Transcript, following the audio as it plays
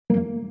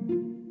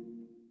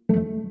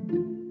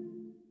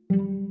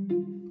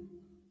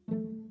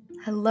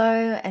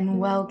Hello and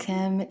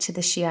welcome to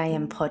the She I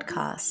Am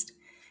podcast.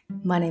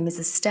 My name is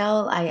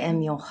Estelle. I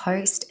am your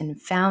host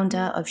and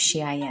founder of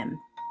She I Am.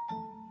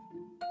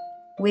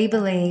 We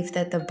believe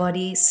that the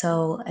body,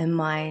 soul, and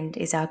mind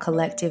is our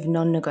collective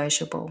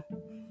non-negotiable.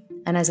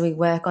 And as we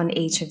work on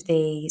each of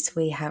these,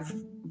 we have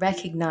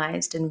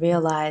recognized and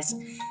realized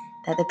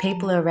that the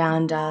people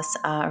around us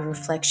are a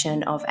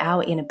reflection of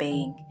our inner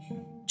being,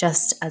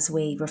 just as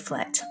we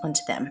reflect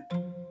onto them.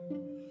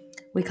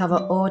 We cover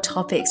all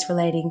topics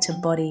relating to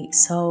body,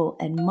 soul,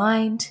 and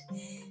mind.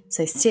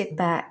 So sit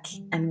back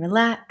and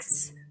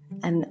relax.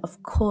 And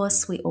of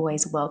course, we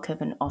always welcome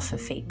and offer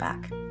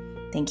feedback.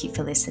 Thank you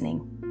for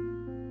listening.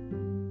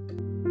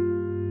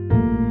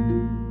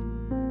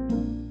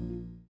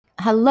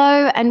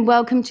 Hello and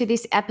welcome to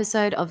this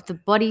episode of the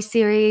Body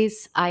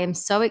Series. I am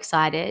so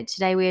excited.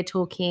 Today we are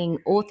talking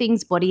all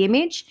things body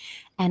image,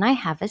 and I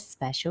have a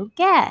special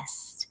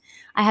guest.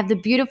 I have the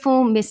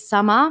beautiful Miss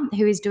Summer,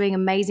 who is doing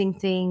amazing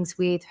things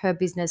with her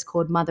business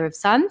called Mother of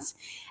Sons,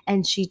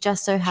 and she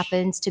just so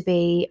happens to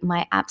be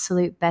my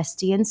absolute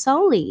bestie and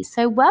soulie.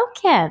 So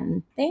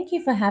welcome. Thank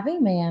you for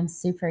having me. I'm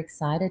super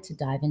excited to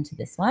dive into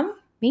this one.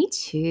 Me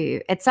too.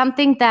 It's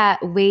something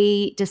that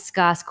we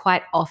discuss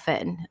quite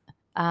often,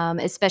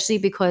 especially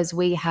because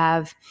we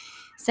have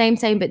same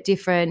but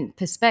different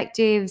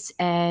perspectives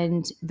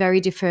and very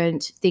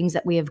different things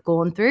that we have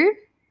gone through.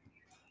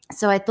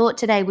 So I thought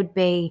today would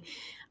be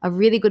a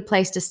really good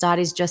place to start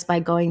is just by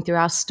going through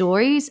our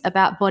stories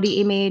about body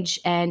image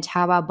and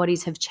how our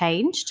bodies have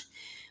changed.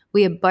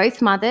 We are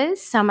both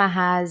mothers. Summer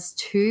has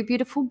two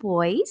beautiful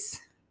boys.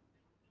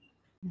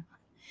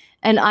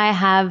 And I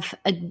have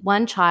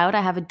one child.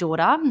 I have a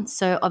daughter.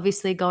 So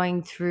obviously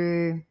going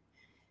through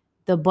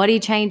the body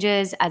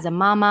changes as a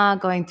mama,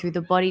 going through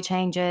the body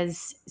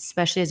changes,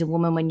 especially as a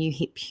woman when you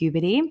hit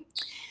puberty.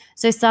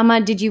 So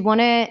Summer, did you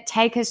want to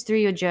take us through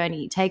your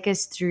journey? Take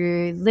us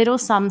through little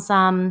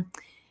Sum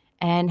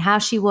and how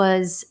she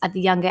was at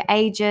the younger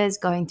ages,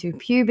 going through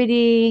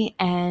puberty,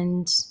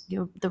 and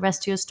the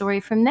rest of your story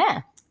from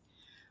there.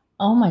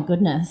 Oh my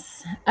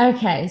goodness.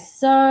 Okay,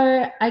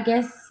 so I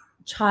guess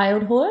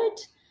childhood,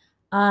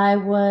 I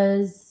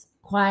was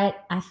quite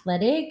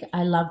athletic.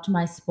 I loved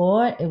my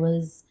sport. It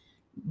was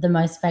the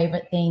most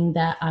favorite thing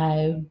that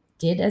I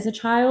did as a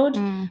child.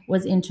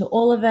 Was into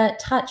all of it: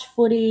 touch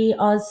footy,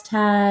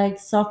 Oztag,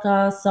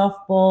 soccer,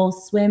 softball,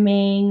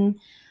 swimming.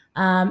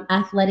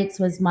 Athletics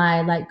was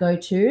my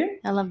go-to.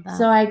 I love that.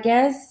 So I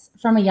guess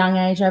from a young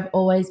age, I've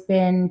always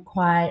been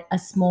quite a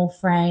small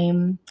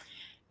frame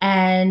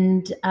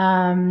and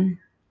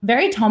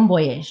very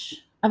tomboyish.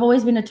 I've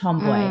always been a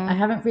tomboy. I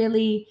haven't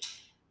really,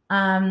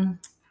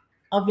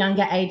 of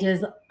younger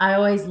ages, I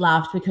always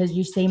laughed because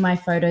you see my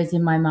photos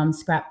in my mum's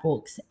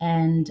scrapbooks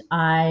and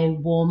I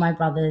wore my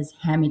brother's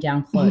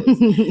hand-me-down clothes.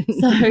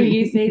 So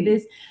you see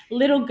this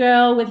little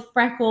girl with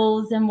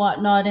freckles and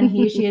whatnot, and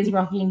here she is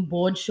rocking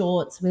board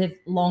shorts with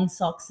long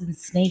socks and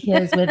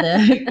sneakers with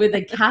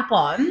a cap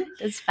on.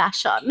 It's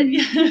fashion.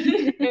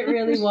 It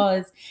really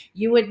was.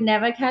 You would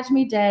never catch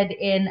me dead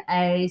in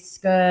a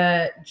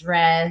skirt,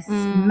 dress,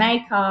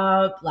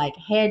 makeup,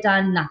 hair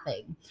done,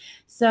 nothing.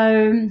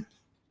 So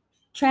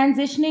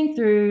transitioning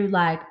through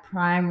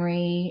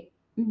primary,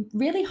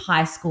 really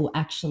high school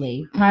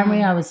actually.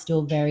 Primary, I was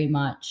still very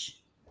much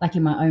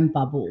in my own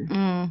bubble.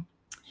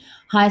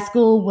 High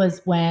school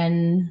was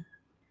when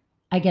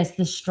I guess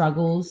the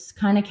struggles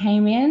kind of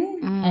came in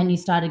and you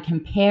started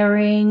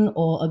comparing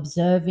or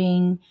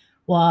observing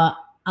what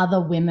other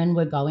women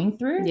were going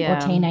through or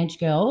teenage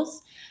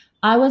girls.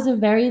 I was a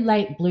very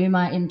late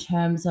bloomer in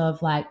terms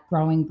of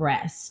growing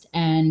breast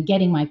and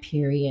getting my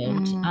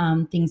period,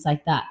 things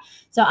like that.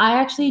 So I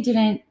actually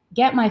didn't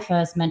get my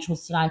first menstrual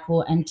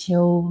cycle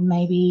until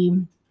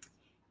maybe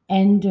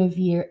end of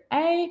year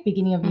 8,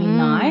 beginning of year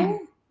 9.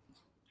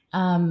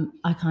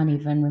 I can't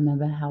even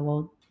remember how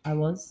old I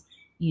was.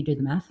 You do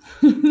the math.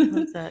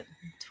 What's that?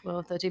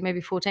 12, 13,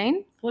 maybe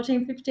 14?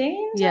 14,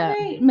 15? Yeah.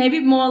 Maybe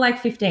more like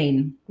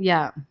 15.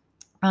 Yeah.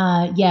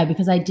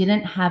 Because I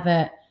didn't have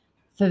it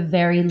for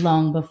very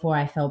long before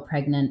I fell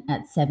pregnant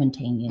at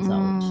 17 years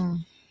old.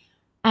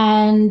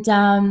 And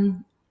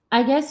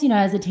I guess,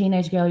 as a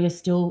teenage girl, you're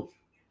still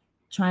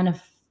trying to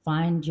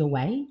find your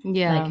way.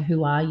 Yeah.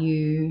 Who are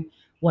you?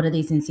 What do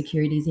these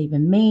insecurities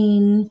even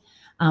mean?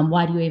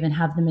 Why do you even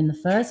have them in the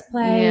first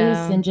place?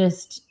 Yeah. And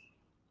just,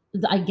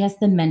 I guess,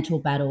 the mental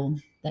battle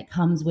that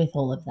comes with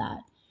all of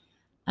that.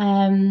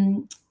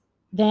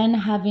 Then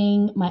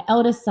having my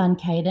eldest son,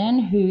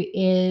 Caden, who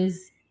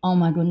is, oh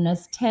my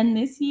goodness, 10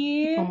 this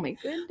year. Oh my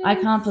goodness. I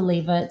can't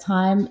believe it.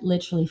 Time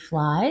literally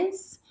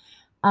flies.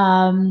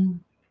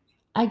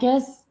 I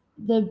guess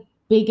the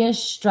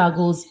biggest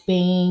struggles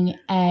being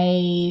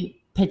a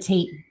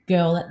petite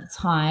girl at the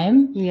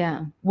time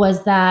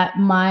was that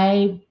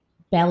my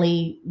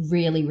belly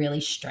really,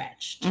 really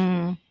stretched.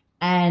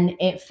 And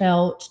it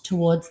felt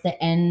towards the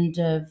end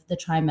of the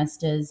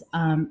trimesters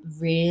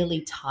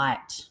really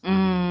tight.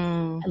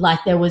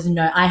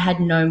 I had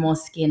no more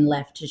skin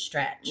left to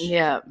stretch.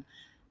 Yeah.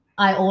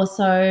 I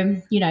also,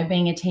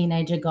 being a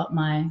teenager, got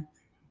my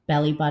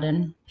belly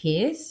button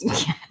pierced.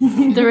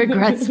 Yes. The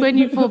regrets when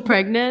you fall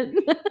pregnant.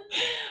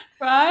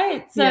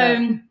 Right? So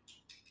Yeah.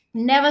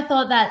 never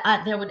thought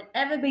that there would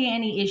ever be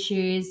any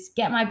issues.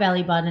 Get my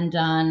belly button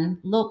done,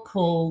 look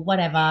cool,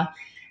 whatever.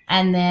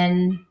 And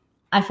then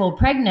I fall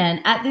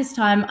pregnant. At this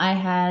time, I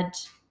had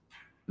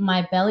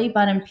my belly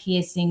button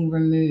piercing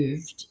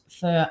removed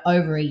for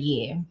over a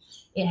year.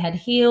 It had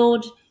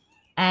healed,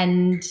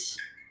 and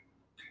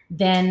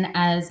then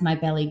as my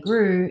belly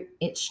grew,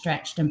 it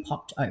stretched and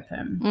popped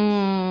open.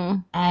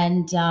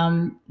 And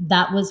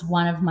that was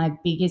one of my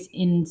biggest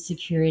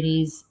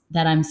insecurities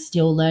that I'm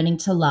still learning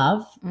to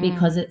love,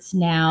 because it's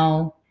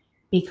now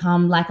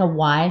become like a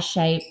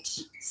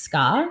Y-shaped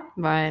scar.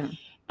 Right.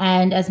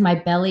 And as my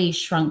belly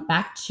shrunk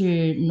back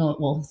to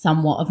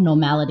somewhat of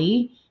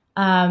normality,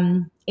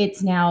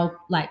 it's now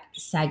like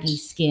saggy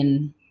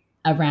skin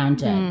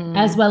around it,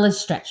 as well as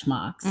stretch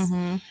marks.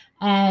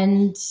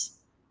 And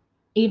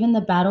even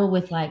the battle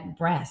with like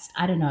breast,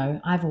 I don't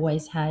know, I've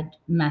always had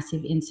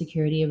massive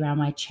insecurity around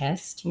my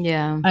chest.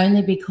 Yeah.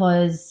 Only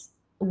because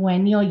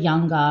when you're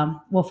younger,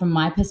 well, from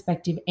my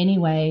perspective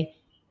anyway,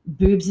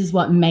 boobs is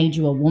what made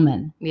you a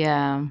woman.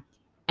 Yeah.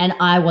 And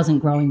I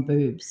wasn't growing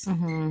boobs.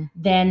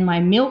 Then my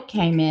milk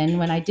came in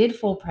when I did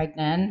fall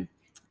pregnant,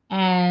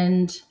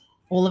 and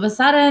all of a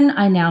sudden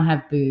I now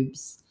have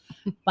boobs.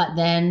 But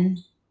then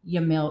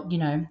your milk,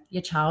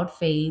 your child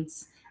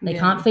feeds. They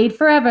can't feed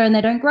forever and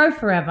they don't grow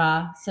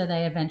forever. So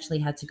they eventually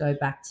had to go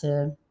back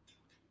to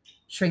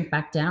shrink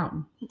back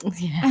down.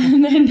 Yeah.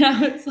 And then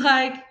now it's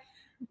like,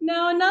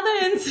 now another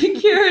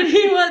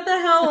insecurity. What the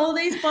hell? All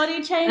these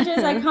body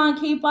changes. I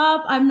can't keep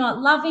up. I'm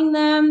not loving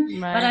them,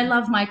 but I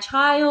love my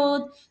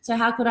child. So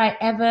how could I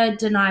ever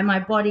deny my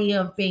body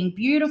of being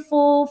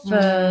beautiful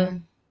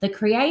for the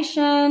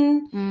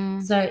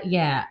creation? So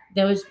yeah,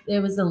 there was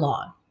a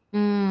lot.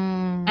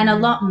 And a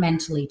lot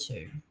mentally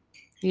too.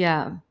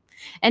 Yeah.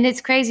 And it's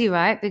crazy,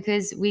 right?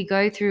 Because we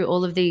go through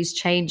all of these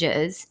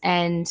changes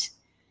and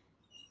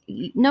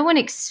no one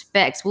can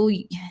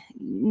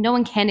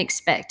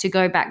expect to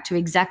go back to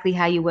exactly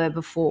how you were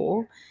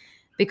before,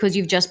 because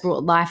you've just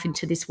brought life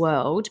into this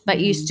world. But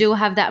you still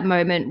have that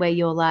moment where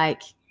you're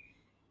like,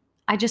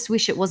 I just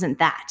wish it wasn't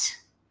that.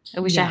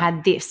 I wish I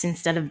had this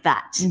instead of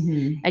that.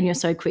 And you're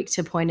so quick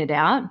to point it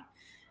out.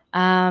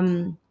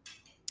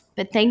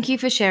 But thank you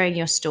for sharing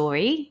your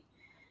story.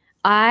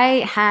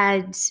 I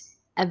had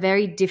a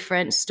very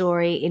different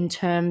story in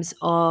terms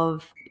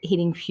of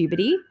hitting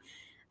puberty.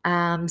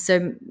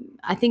 So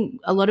I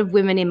think a lot of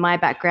women in my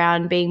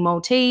background, being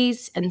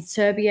Maltese and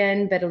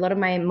Serbian, but a lot of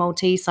my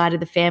Maltese side of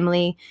the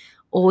family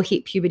all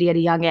hit puberty at a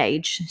young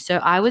age. So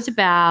I would have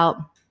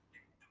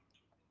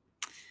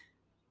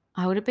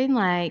been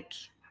like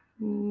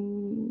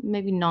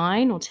maybe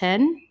 9 or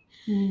 10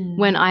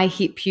 when I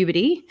hit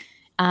puberty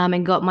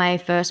and got my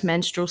first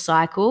menstrual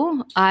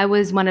cycle. I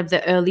was one of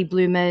the early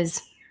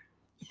bloomers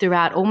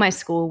throughout all my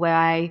school, where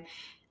I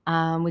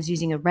was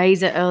using a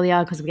razor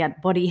earlier because we had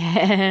body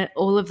hair,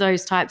 all of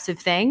those types of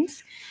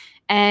things.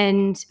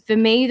 And for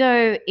me,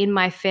 though, in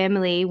my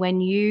family, when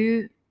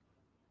you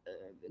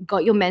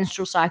got your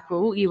menstrual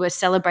cycle, you were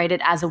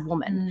celebrated as a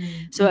woman.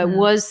 So it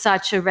was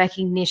such a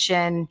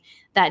recognition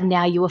that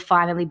now you were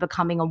finally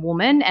becoming a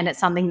woman, and it's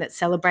something that's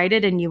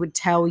celebrated. And you would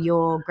tell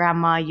your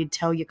grandma, you'd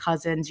tell your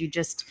cousins, you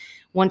just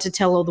want to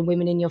tell all the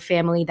women in your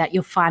family that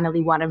you're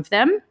finally one of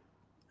them.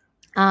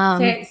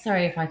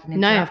 Sorry if I can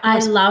interrupt. No, of I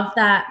course. love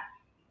that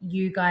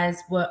you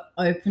guys were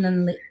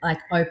openly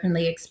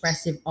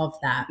expressive of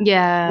that.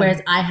 Yeah.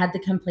 Whereas I had the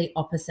complete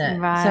opposite.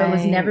 Right. So it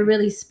was never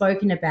really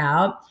spoken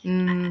about.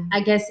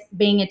 I guess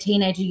being a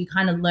teenager, you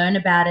kind of learn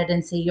about it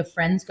and see your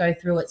friends go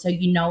through it, so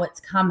you know it's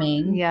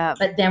coming. Yeah.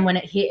 But then when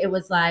it hit, it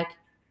was like,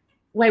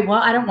 wait,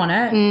 what? I don't want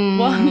it.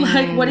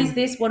 What is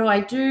this? What do I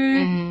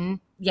do?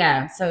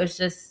 Yeah. So it's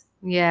just.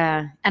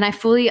 Yeah. And I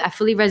fully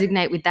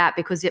resonate with that,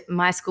 because at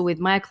my school with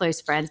my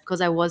close friends, because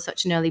I was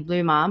such an early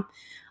bloomer,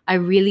 I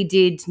really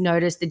did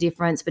notice the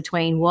difference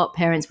between what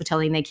parents were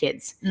telling their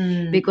kids,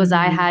 because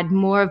I had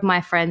more of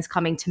my friends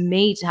coming to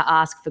me to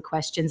ask for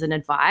questions and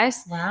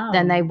advice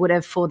than they would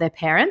have for their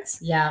parents.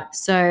 Yeah.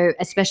 So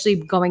especially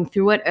going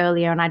through it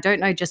earlier, and I don't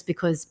know, just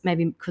because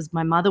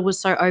my mother was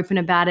so open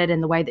about it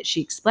and the way that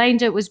she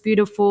explained it was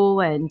beautiful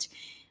and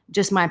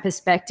just my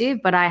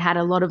perspective, but I had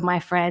a lot of my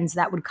friends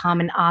that would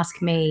come and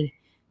ask me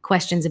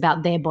questions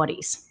about their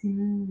bodies.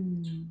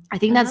 I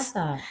think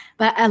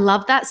but I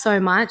love that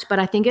so much, but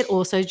I think it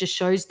also just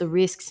shows the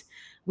risks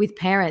with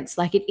parents.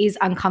 Like, it is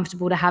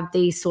uncomfortable to have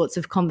these sorts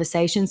of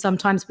conversations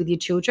sometimes with your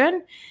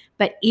children,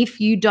 but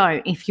if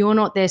you're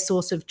not their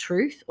source of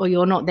truth, or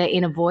you're not their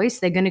inner voice,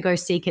 they're going to go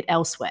seek it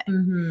elsewhere.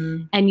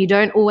 And you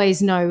don't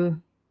always know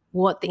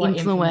what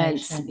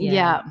influence,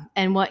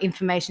 and what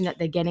information that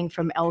they're getting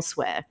from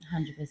elsewhere.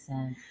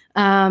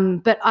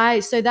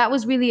 100%. So that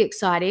was really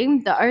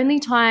exciting. The only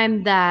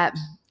time that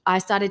I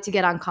started to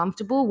get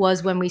uncomfortable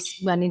was when we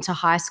went into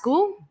high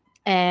school,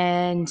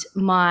 and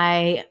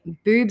my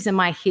boobs and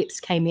my hips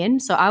came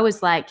in. So I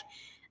was like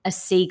a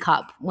C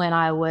cup when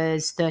I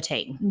was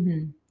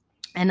 13.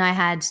 And I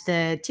had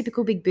the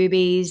typical big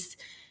boobies,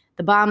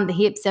 the bum, the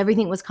hips,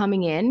 everything was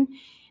coming in.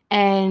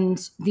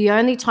 And the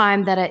only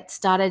time that it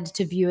started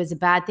to view as a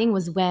bad thing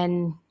was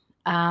when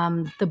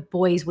the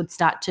boys would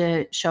start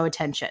to show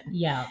attention.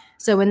 Yeah.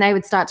 So when they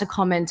would start to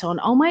comment on,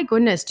 oh my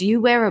goodness, do you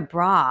wear a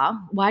bra?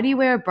 Why do you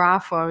wear a bra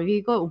for? Have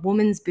you got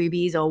woman's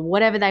boobies or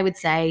whatever they would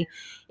say?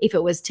 If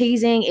it was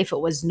teasing, if it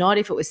was not,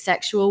 if it was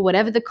sexual,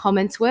 whatever the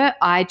comments were,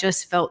 I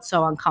just felt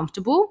so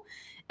uncomfortable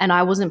and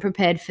I wasn't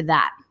prepared for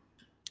that.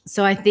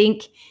 So I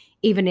think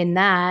even in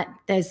that,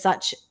 there's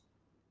such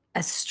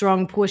a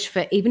strong push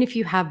for, even if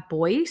you have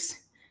boys,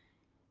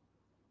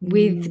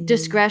 with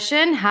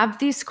discretion, have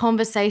this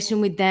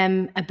conversation with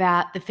them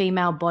about the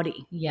female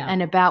body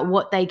and about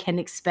what they can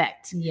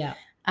expect. Yeah.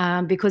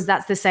 Because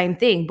that's the same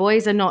thing.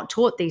 Boys are not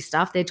taught these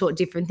stuff. They're taught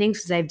different things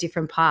because they have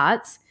different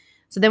parts.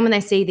 So then when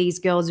they see these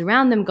girls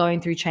around them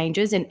going through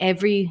changes and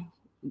every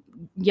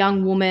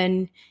young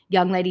woman,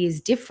 young lady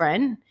is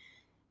different,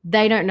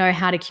 they don't know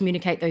how to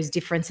communicate those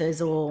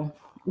differences or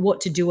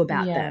what to do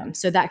about them.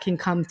 So that can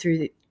come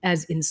through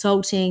as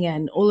insulting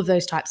and all of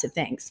those types of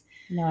things.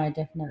 No, I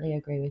definitely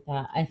agree with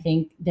that. I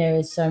think there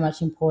is so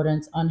much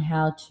importance on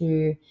how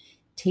to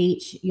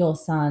teach your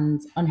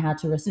sons on how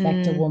to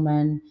respect a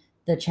woman,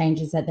 the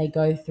changes that they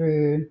go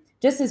through,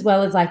 just as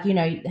well as like, you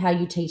know, how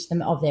you teach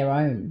them of their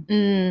own.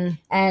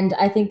 And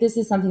I think this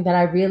is something that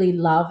I really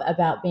love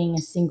about being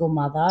a single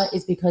mother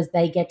is because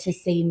they get to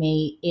see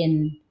me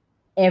in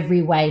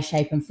every way,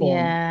 shape and form.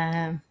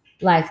 Yeah.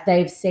 Like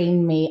they've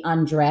seen me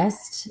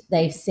undressed.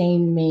 They've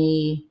seen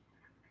me...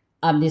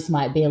 this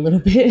might be a little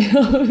bit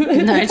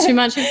no, too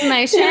much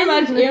information. Too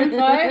much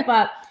info,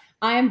 but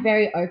I am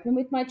very open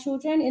with my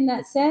children in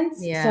that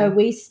sense. Yeah. So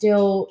we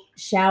still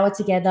shower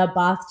together,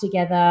 bath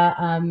together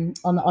on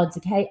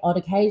the odd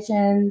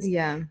occasions.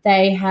 Yeah.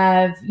 They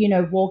have, you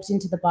know, walked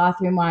into the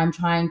bathroom while I'm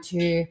trying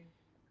to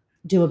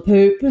do a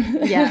poop.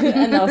 Yeah.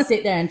 And they'll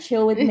sit there and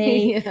chill with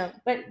me. Yeah.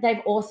 But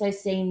they've also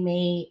seen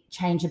me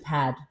change a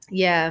pad.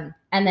 Yeah.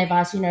 And they've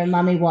asked, you know,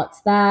 Mummy,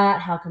 what's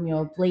that? How come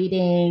you're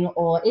bleeding?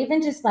 Or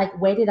even just like,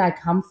 where did I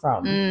come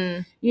from?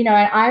 You know,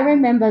 and I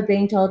remember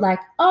being told like,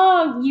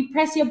 oh, you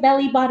press your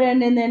belly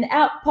button and then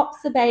out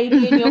pops the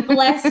baby and you're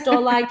blessed.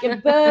 Or like a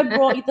bird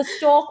brought you, the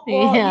stork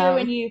brought you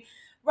and you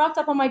rocked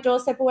up on my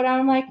doorstep or whatever.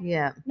 I'm like,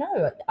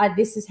 no,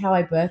 this is how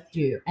I birthed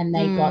you. And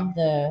they got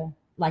the,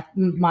 like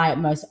my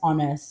most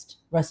honest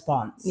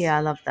response. Yeah,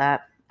 I love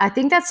that. I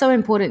think that's so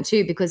important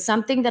too, because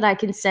something that I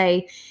can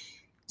say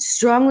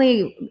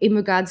strongly in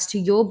regards to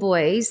your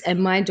boys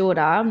and my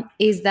daughter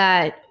is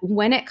that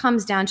when it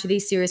comes down to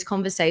these serious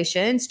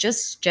conversations,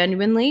 just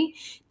genuinely,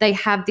 they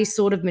have this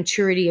sort of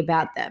maturity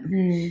about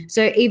them.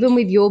 So even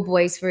with your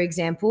boys, for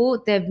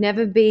example,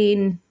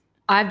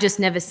 I've just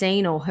never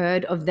seen or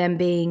heard of them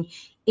being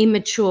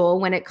immature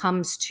when it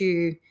comes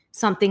to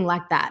something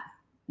like that.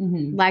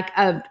 Like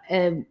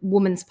a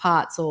woman's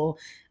parts, or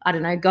I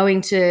don't know, going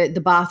to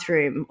the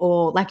bathroom,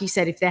 or like you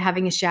said, if they're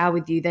having a shower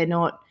with you, they're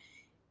not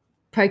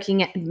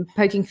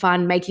poking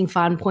fun, making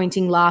fun,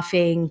 pointing,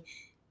 laughing.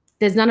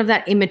 There's none of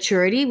that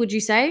immaturity, would you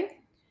say?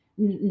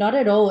 Not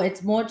at all.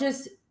 It's more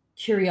just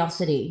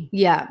curiosity.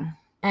 Yeah.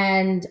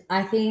 And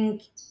I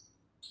think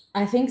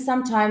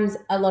sometimes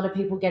a lot of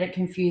people get it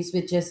confused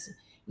with just,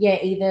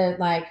 either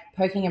like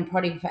poking and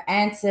prodding for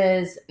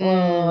answers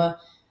or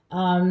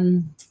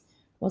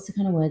what's the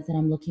kind of words that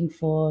I'm looking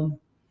for?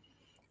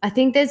 I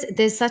think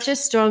there's such a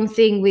strong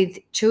thing with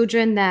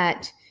children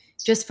that,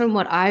 just from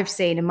what I've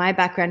seen in my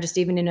background, just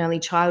even in early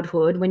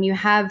childhood,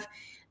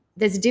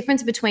 there's a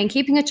difference between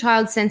keeping a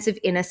child's sense of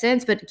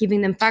innocence but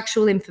giving them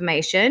factual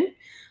information,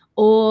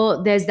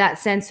 or there's that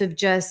sense of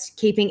just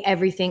keeping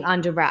everything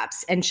under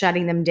wraps and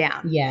shutting them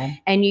down. Yeah.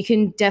 And you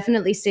can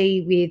definitely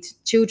see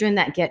with children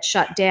that get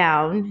shut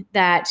down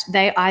that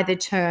they either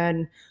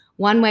turn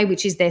one way,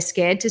 which is they're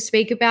scared to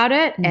speak about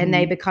it and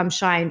they become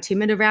shy and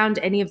timid around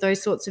any of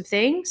those sorts of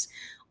things,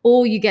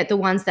 or you get the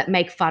ones that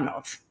make fun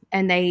of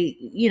and they,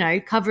 you know,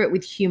 cover it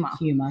with humor,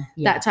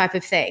 that type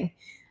of thing.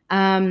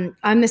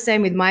 I'm the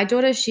same with my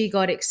daughter. She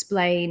got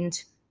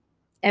explained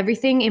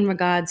everything in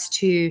regards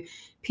to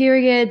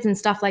periods and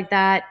stuff like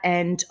that.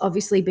 And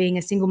obviously being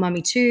a single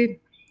mummy too,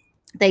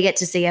 they get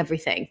to see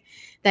everything.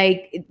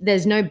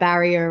 There's no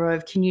barrier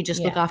of, can you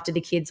just look after the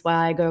kids while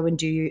I go and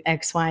do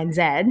X, Y, and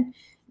Z?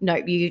 No,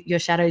 your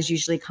shadows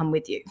usually come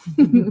with you.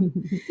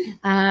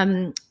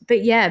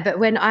 But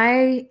when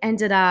I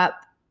ended up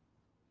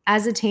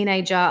as a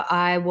teenager,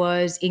 I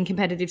was in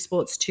competitive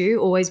sports too,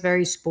 always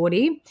very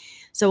sporty.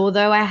 So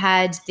although I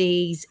had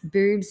these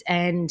boobs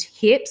and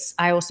hips,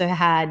 I also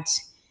had,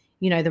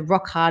 you know, the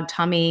rock hard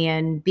tummy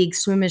and big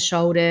swimmer's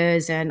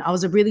shoulders, and I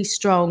was a really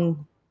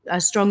strong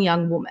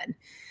young woman.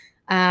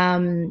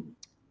 And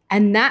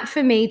that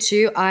for me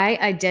too, I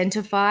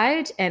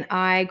identified and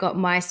I got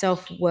my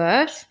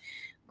self-worth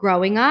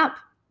growing up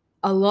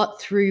a lot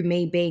through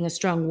me being a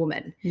strong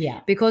woman. Yeah.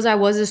 Because I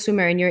was a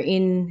swimmer and you're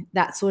in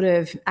that sort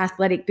of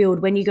athletic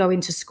build, when you go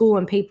into school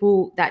and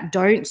people that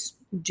don't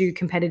do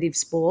competitive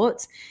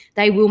sports,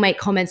 they will make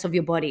comments of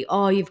your body.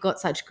 Oh, you've got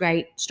such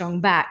great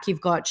strong back.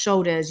 You've got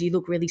shoulders. You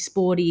look really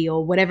sporty,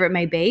 or whatever it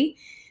may be.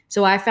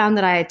 So I found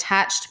that I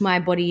attached my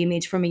body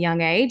image from a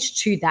young age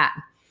to that.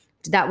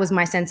 That was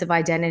my sense of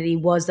identity,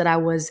 was that I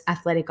was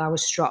athletic, I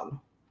was strong.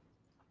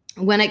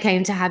 When it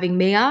came to having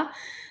Mia,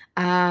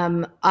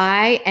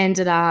 I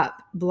ended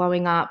up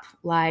blowing up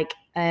like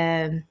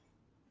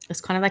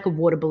it's kind of like a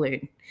water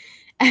balloon.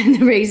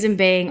 And the reason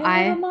being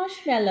a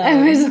marshmallow.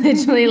 I was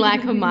literally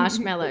like a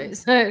marshmallow.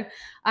 So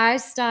I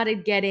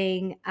started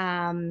getting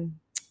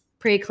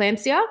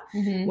preeclampsia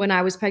when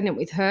I was pregnant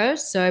with her.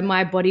 So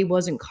my body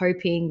wasn't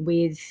coping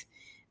with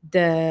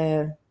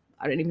I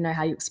don't even know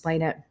how you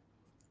explain it,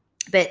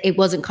 but it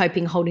wasn't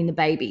coping holding the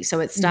baby. So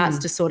it starts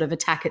to sort of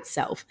attack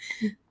itself.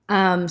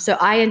 So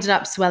I ended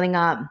up swelling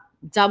up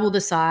double the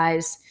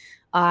size.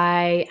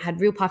 I had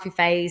real puffy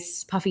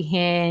face, puffy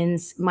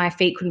hands. My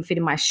feet couldn't fit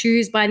in my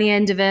shoes by the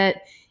end of it.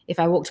 If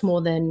I walked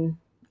more than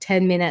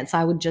 10 minutes,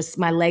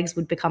 my legs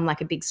would become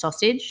like a big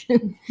sausage.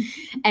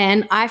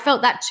 And I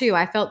felt that too.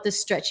 I felt the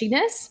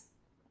stretchiness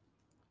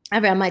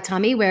around my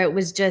tummy where it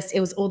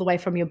was all the way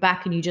from your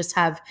back and you just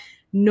have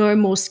no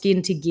more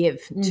skin to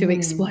give to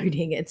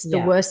exploding. It's the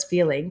worst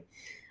feeling.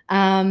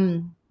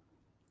 But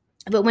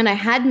when I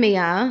had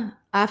Mia,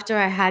 after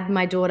I had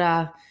my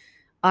daughter,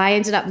 I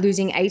ended up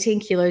losing 18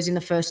 kilos in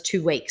the first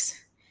 2 weeks.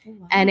 Oh,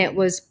 wow. And it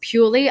was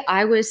purely,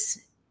 I was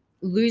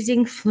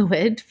losing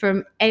fluid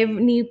from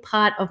any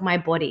part of my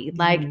body.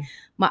 Like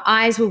my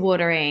eyes were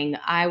watering.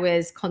 I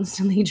was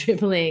constantly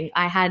dribbling.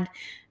 I had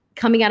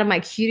coming out of my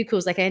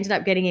cuticles, like I ended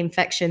up getting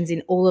infections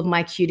in all of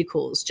my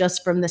cuticles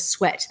just from the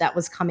sweat that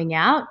was coming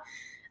out.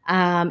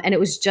 And it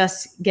was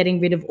just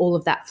getting rid of all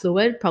of that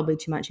fluid, probably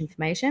too much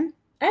information.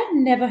 I've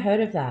never heard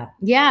of that.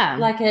 Yeah.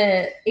 Like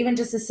even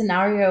just a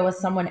scenario or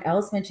someone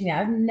else mentioning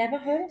that. I've never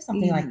heard of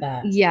something like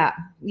that. Yeah.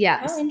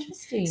 Yeah. How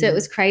interesting. So it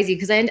was crazy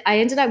because I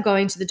ended up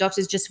going to the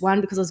doctors just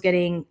because I was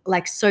getting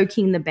like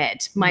soaking the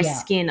bed, my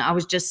skin. I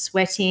was just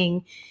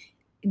sweating,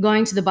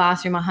 going to the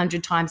bathroom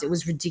 100 times. It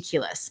was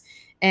ridiculous.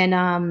 And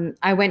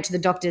I went to the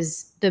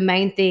doctors. The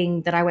main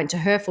thing that I went to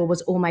her for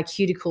was all my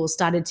cuticles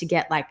started to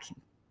get like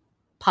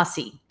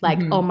pussy, like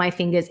on my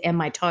fingers and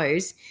my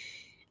toes.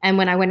 And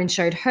when I went and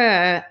showed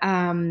her,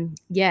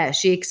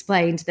 she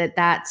explained that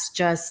that's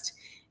just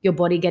your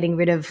body getting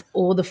rid of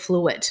all the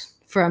fluid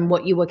from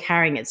what you were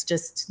carrying. It's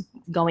just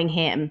going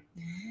ham.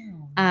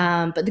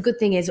 Wow. But the good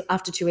thing is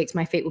after 2 weeks,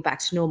 my feet were back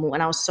to normal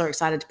and I was so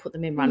excited to put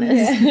them in runners.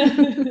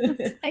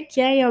 Yeah. Like,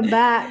 yay, I'm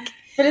back.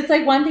 But it's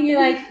like one thing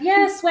you're like,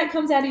 sweat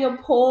comes out of your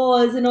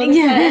pores and all this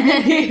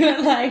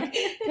kind like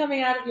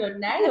coming out of your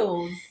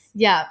nails.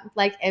 Yeah,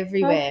 like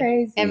everywhere. How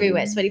crazy.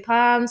 Everywhere. Sweaty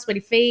palms,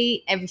 sweaty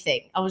feet,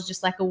 everything. I was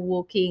just like a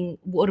walking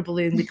water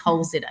balloon with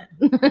holes in it.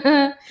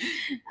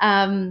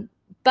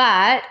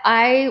 But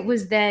I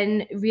was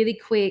then really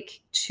quick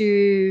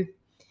to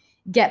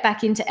get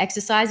back into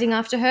exercising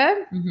after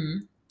her.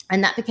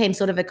 And that became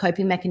sort of a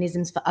coping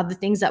mechanisms for other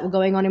things that were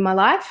going on in my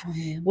life,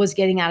 was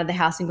getting out of the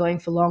house and going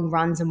for long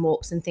runs and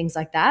walks and things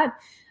like that.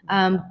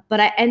 But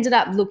I ended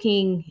up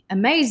looking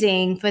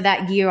amazing for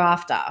that year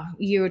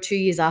or 2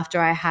 years after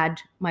I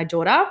had my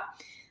daughter.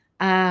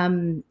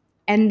 And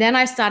then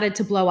I started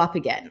to blow up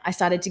again. I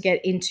started to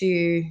get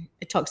into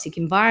toxic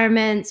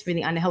environments,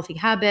 really unhealthy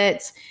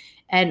habits,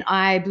 and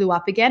I blew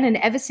up again. And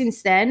ever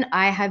since then,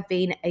 I have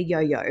been a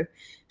yo-yo.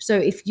 So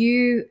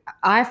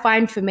I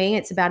find for me,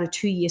 it's about a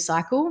 2-year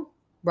cycle,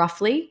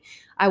 roughly.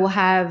 I will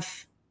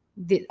have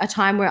a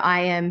time where I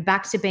am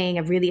back to being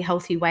a really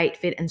healthy weight,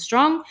 fit and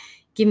strong.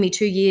 Give me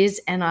 2 years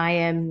and I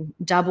am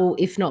double,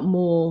 if not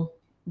more,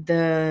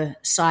 the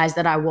size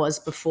that I was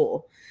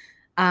before.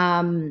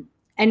 And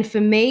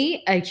for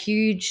me, a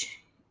huge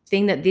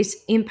thing that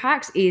this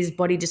impacts is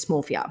body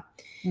dysmorphia.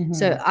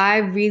 So I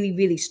really,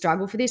 really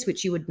struggle for this,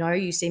 which you would know.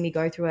 You see me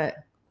go through it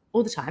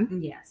all the time.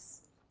 Yes.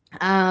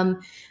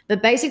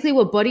 But basically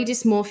what body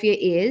dysmorphia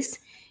is,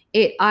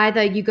 it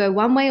either you go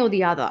one way or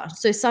the other.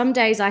 So some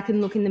days I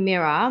can look in the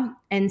mirror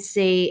and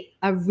see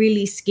a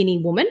really skinny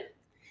woman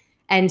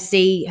and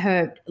see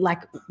her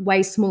like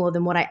way smaller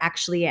than what I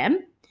actually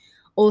am.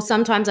 Or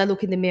sometimes I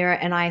look in the mirror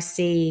and I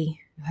see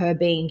her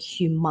being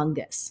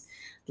humongous,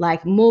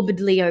 like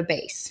morbidly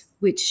obese,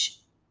 which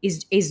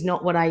is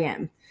not what I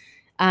am.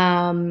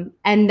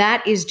 And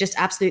that is just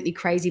absolutely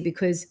crazy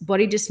because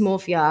body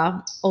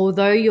dysmorphia,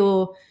 although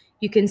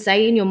you can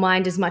say in your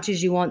mind as much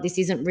as you want, this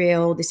isn't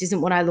real, this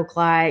isn't what I look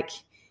like,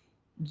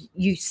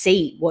 you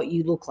see what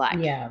you look like.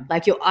 Yeah.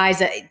 Like your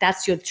eyes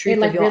that's your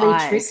truth of your really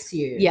eyes. Tricks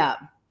you. Yeah.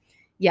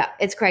 Yeah,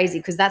 it's crazy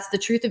because that's the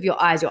truth of your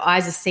eyes. Your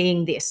eyes are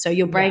seeing this. So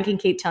your brain can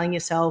keep telling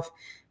yourself,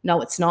 no,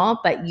 it's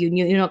not, but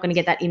you're not going to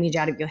get that image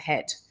out of your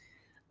head.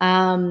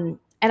 And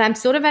I'm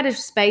sort of at a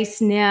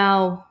space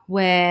now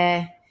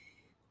where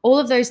all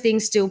of those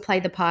things still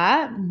play the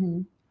part.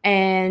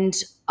 And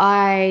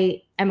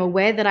I am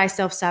aware that I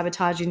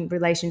self-sabotage in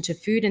relation to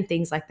food and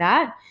things like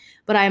that.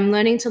 But I'm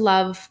learning to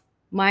love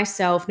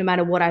myself no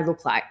matter what I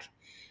look like.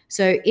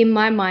 So in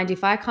my mind,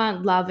 if I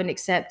can't love and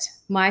accept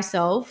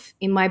myself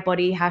in my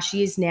body, how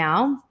she is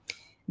now,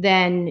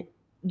 then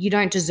you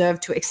don't deserve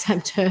to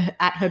accept her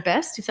at her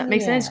best, if that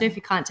makes sense. And if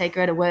you can't take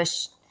her at her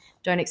worst,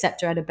 don't accept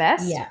her at her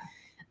best. Yeah.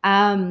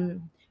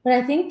 But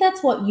I think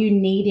that's what you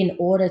need in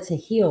order to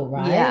heal,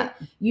 right? Yeah.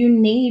 You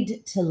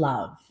need to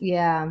love.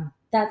 Yeah.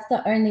 That's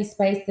the only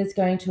space that's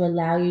going to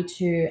allow you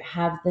to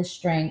have the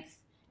strength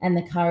and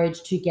the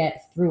courage to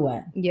get through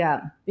it.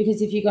 Yeah.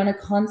 Because if you're going to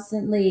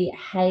constantly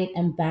hate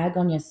and bag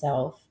on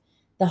yourself,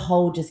 the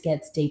hole just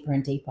gets deeper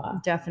and deeper.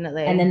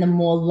 Definitely. And then the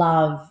more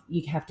love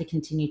you have to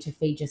continue to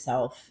feed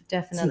yourself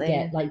Definitely. to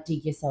get, like,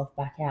 dig yourself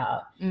back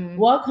out. Mm.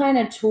 What kind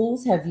of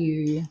tools have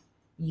you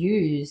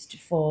used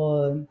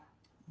for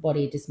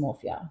body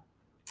dysmorphia?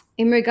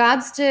 In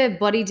regards to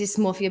body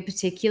dysmorphia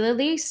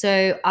particularly,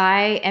 so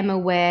I am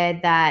aware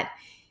that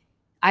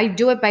I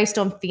do it based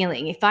on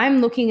feeling. If I'm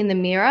looking in the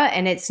mirror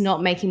and it's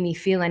not making me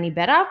feel any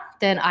better,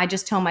 then I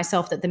just tell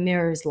myself that the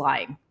mirror is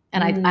lying,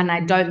 and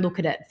I don't look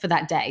at it for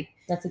that day.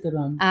 That's a good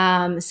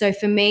one. So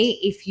for me,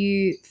 if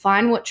you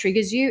find what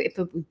triggers you, if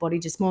with body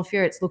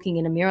dysmorphia, it's looking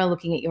in a mirror,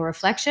 looking at your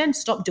reflection,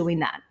 stop doing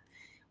that.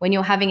 When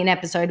you're having an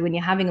episode, when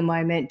you're having a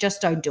moment,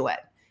 just don't do it.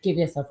 Give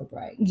yourself a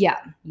break. Yeah.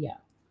 Yeah.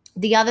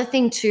 The other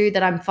thing too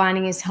that I'm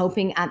finding is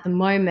helping at the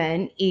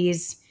moment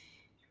is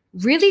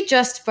really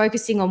just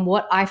focusing on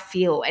what I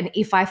feel and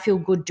if I feel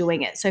good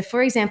doing it. So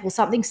for example,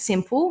 something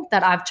simple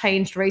that I've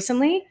changed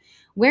recently,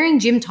 wearing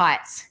gym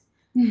tights.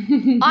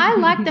 I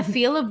like the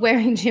feel of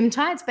wearing gym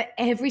tights, but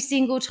every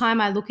single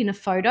time I look in a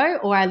photo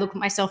or I look at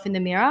myself in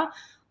the mirror,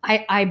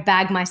 I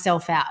bag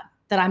myself out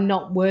that I'm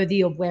not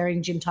worthy of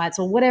wearing gym tights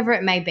or whatever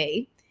it may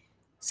be.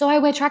 So I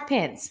wear track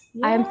pants.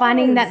 Yes. I am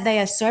finding that they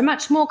are so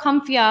much more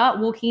comfier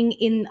walking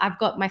in. I've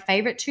got my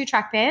favorite 2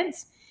 track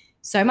pants.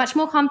 So much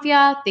more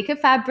comfier, thicker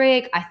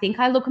fabric. I think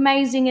I look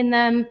amazing in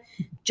them.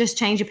 Just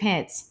change your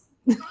pants.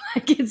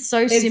 Like, it's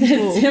so simple.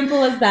 It's as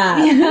simple as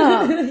that.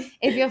 Yeah.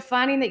 If you're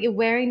finding that you're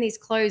wearing these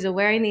clothes or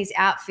wearing these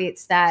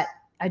outfits that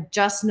are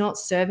just not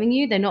serving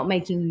you, they're not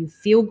making you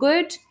feel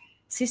good,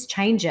 just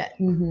change it.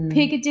 Mm-hmm.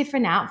 Pick a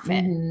different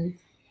outfit. Mm-hmm.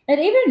 And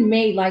even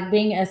me, like,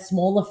 being a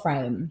smaller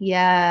frame.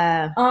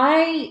 Yeah.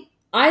 I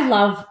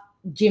love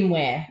gym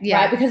wear, Yeah.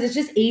 right? Because it's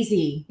just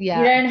easy. Yeah.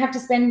 You don't have to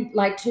spend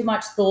like too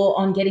much thought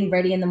on getting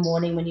ready in the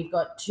morning when you've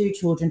got 2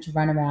 children to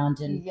run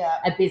around and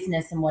a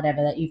business and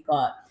whatever that you've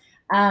got.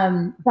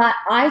 But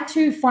I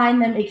too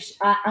find them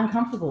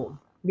uncomfortable.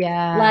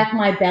 Yeah. Like,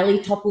 my belly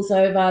topples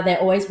over. They're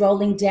always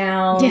rolling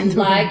down. Yeah,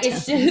 like,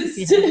 it's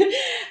just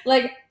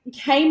like,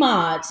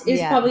 Kmart is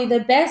probably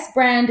the best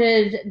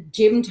branded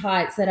gym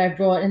tights that I've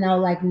brought, and they were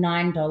like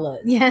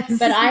 $9. Yes.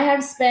 But I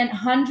have spent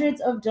hundreds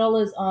of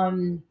dollars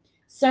on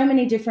so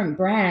many different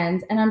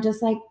brands, and I'm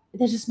just like,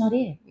 they're just not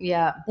it.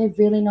 Yeah. They're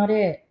really not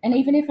it. And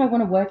even if I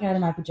want to work out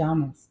in my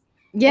pajamas,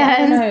 yeah,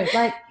 I don't know,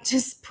 like,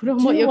 just put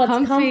on what you're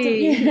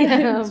comfy.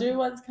 Yeah. Do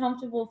what's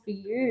comfortable for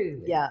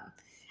you. Yeah.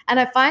 And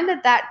I find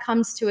that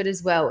comes to it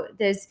as well.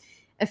 There's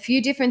a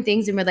few different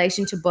things in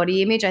relation to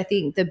body image. I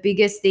think the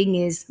biggest thing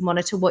is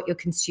monitor what you're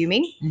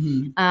consuming.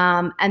 Mm-hmm.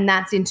 And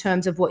that's in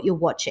terms of what you're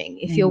watching.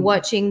 If you're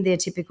watching the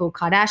typical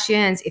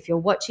Kardashians, if you're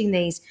watching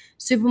these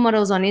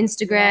supermodels on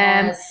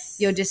Instagram,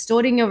 you're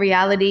distorting your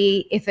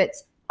reality. If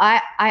it's,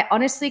 I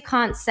honestly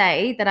can't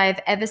say that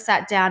I've ever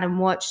sat down and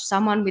watched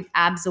someone with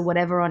abs or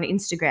whatever on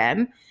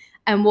Instagram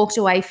and walked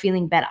away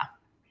feeling better.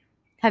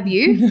 Have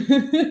you?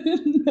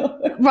 No.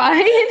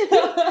 Right?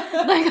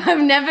 Like,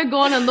 I've never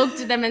gone and looked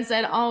at them and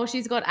said, oh,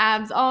 she's got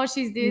abs. Oh,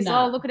 she's this.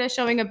 No. Oh, look at her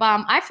showing a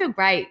bum. I feel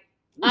great.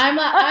 I'm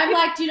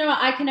like, do you know what?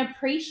 I can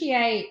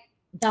appreciate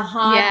the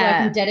hard work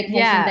and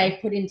dedication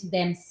they've put into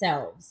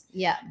themselves.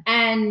 Yeah.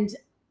 And,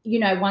 you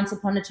know, once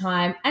upon a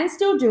time, and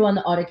still do on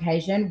the odd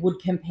occasion, would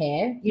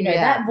compare. You know,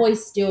 that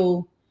voice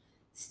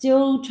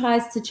still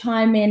tries to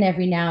chime in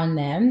every now and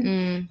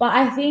then. But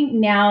I think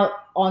now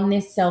on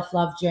this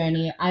self-love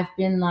journey, I've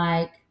been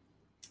like,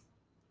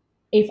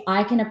 if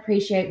I can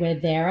appreciate where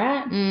they're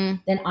at,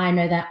 then I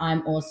know that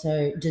I'm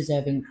also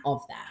deserving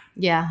of that.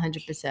 Yeah,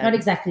 100%. Not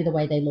exactly the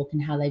way they look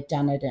and how they've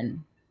done it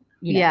and,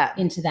 you know,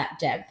 into that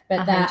depth,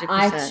 but that 100%.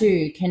 I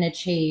too can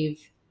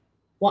achieve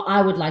what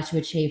I would like to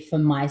achieve for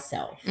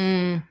myself.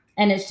 And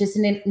it's just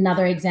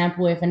another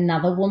example. If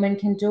another woman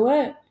can do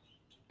it,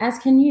 as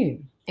can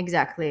you.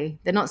 Exactly.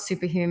 They're not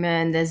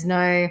superhuman. There's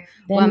no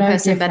one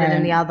person better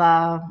than the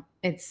other.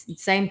 It's the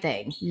same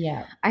thing.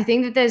 Yeah. I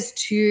think that there's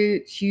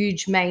 2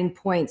 huge main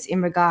points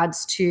in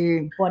regards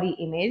to body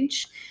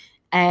image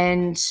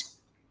and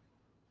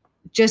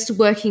just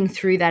working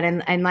through that.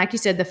 And like you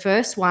said, the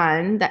first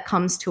one that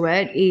comes to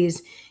it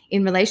is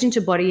in relation to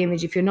body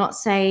image. If you're not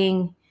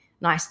saying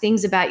nice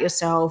things about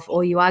yourself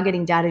or you are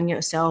getting down on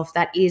yourself,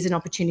 that is an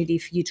opportunity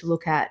for you to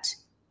look at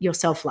your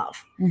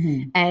self-love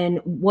and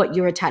what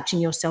you're attaching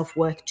your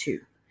self-worth to.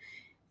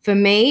 For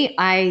me,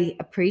 I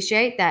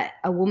appreciate that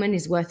a woman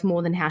is worth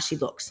more than how she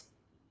looks.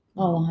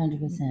 Oh,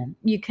 100%.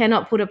 You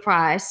cannot put a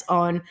price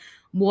on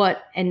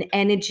what an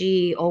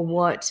energy or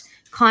what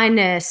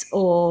kindness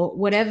or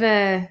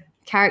whatever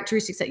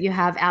characteristics that you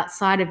have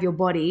outside of your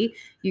body.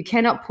 You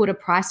cannot put a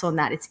price on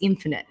that. It's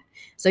infinite.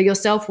 So your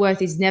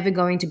self-worth is never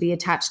going to be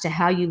attached to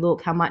how you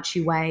look, how much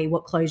you weigh,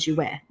 what clothes you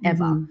wear,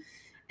 ever.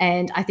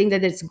 And I think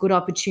that it's a good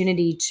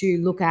opportunity to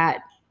look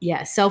at,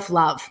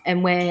 self-love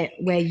and where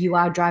you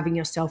are driving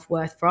your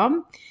self-worth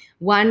from.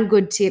 one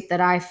good tip that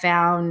I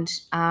found,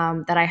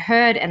 that I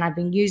heard and I've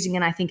been using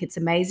and I think it's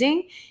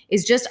amazing,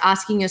 is just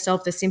asking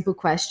yourself the simple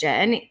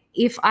question,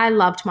 if I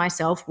loved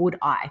myself, would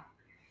I?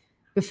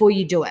 Before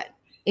you do it.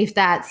 If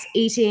that's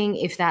eating,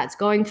 if that's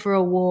going for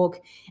a walk.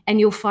 And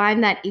you'll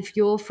find that if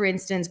you're, for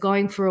instance,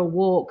 going for a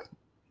walk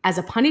as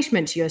a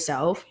punishment to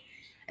yourself,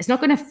 it's not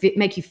going to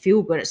make you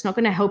feel good. It's not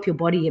going to help your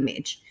body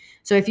image.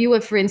 So if you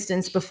were, for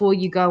instance, before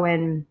you go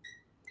and,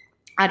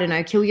 I don't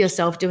know, kill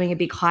yourself doing a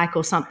big hike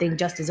or something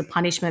just as a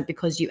punishment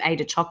because you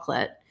ate a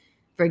chocolate,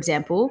 for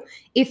example,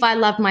 if I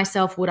loved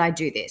myself, would I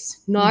do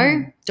this?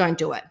 No, don't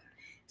do it.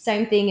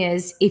 Same thing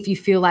as if you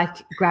feel like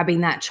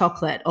grabbing that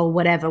chocolate or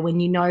whatever, when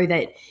you know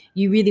that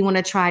you really want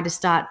to try to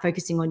start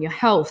focusing on your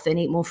health and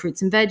eat more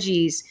fruits and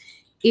veggies.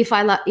 If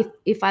I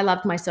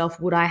loved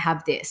myself, would I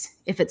have this?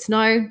 If it's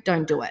no,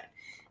 don't do it.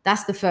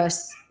 That's the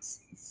first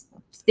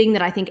thing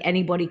that I think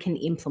anybody can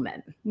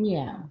implement.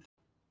 Yeah.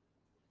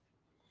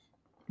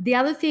 The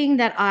other thing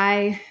that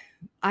I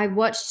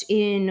watched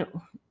in,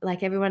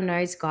 like everyone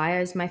knows,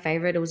 Gaia is my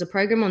favorite. It was a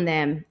program on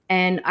them.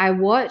 And I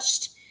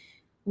watched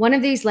one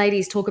of these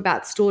ladies talk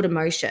about stored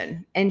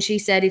emotion. And she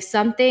said, if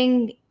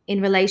something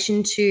in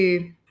relation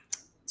to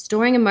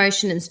storing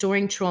emotion and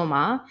storing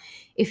trauma,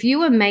 if you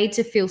were made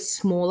to feel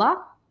smaller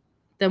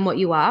than what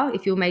you are,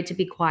 if you're made to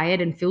be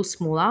quiet and feel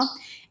smaller,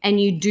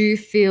 and you do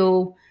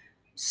feel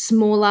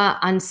smaller,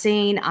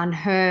 unseen,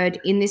 unheard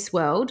in this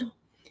world,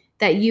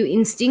 that you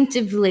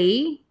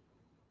instinctively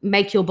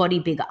make your body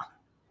bigger.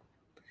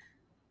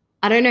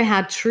 I don't know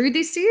how true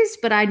this is,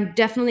 but I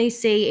definitely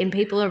see in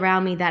people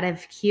around me that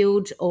have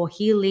healed or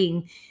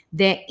healing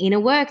their inner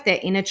work, their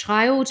inner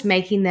child,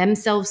 making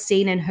themselves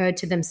seen and heard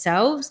to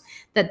themselves,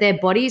 that their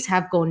bodies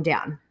have gone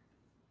down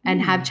and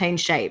have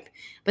changed shape.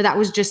 But that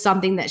was just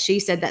something that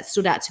she said that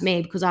stood out to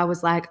me, because I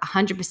was like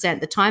 100%.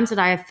 The times that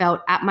I have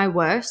felt at my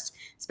worst,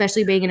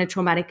 especially being in a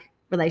traumatic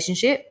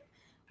relationship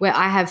where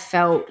I have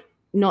felt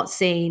not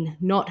seen,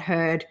 not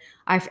heard,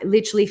 I've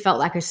literally felt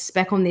like a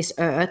speck on this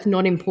earth,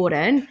 not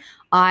important.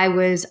 I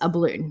was a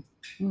balloon.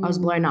 I was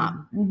blown up.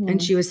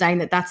 And she was saying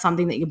that that's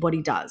something that your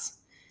body does.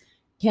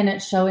 Can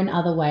it show in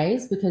other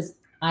ways? Because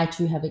I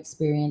too have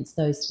experienced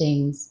those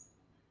things,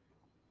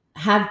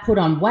 have put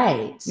on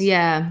weight.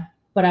 Yeah.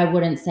 But I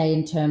wouldn't say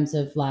in terms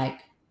of like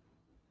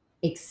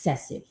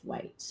excessive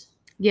weight.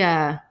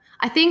 Yeah.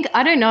 I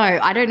don't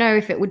know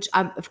if it would,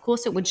 of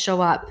course it would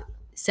show up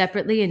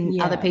separately in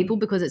other people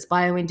because it's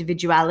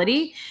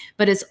bio-individuality,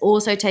 but it's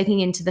also taking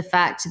into the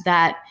fact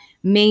that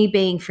me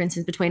being, for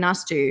instance, between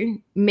us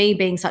two, me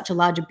being such a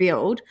larger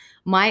build,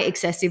 my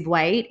excessive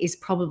weight is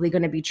probably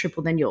going to be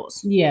triple than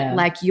yours. Yeah.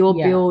 Like your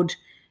build,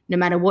 no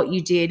matter what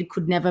you did,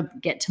 could never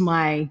get to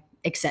my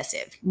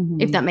excessive,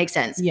 if that makes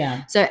sense.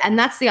 Yeah. So, and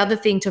that's the other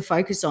thing to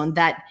focus on,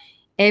 that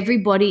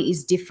everybody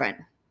is different.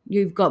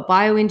 You've got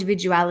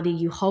bio-individuality,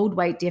 you hold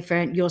weight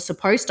different, you're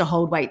supposed to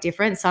hold weight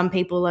different. Some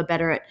people are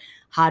better at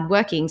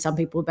hardworking, some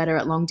people are better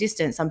at long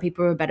distance, some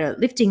people are better at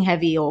lifting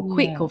heavy or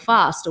quick or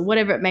fast or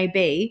whatever it may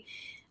be.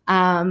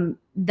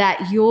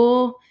 That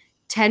your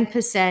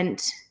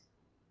 10%,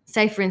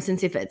 say for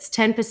instance, if it's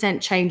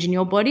 10% change in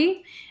your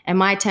body and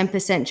my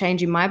 10%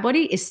 change in my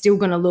body is still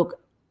going to look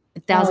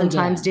 1,000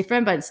 times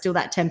different, but it's still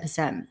that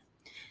 10%.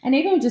 And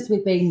even just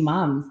with being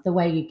mums, the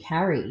way you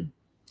carry,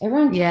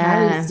 everyone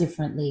carries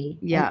differently.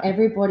 Yeah. And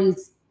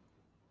everybody's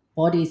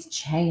bodies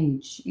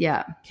change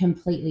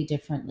completely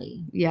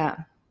differently. Yeah.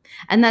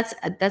 And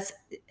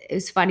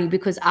it's funny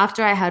because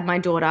after I had my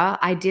daughter,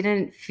 I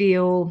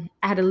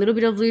had a little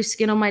bit of loose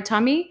skin on my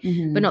tummy,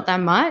 but not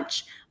that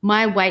much.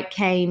 My weight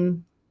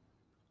came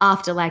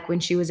after, like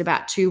when she was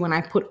about 2, when I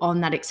put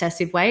on that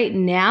excessive weight.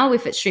 Now,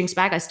 if it shrinks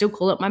back, I still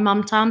call it my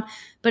mum tum,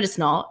 but it's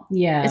not.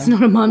 Yeah. It's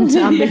not a mum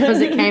tum because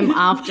it came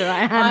after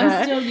I had her.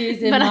 I'm still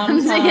using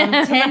mum tum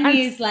 10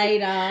 years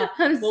later.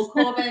 Well,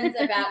 Corbin's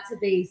about to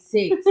be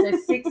 6. So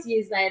 6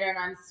 years later and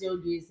I'm still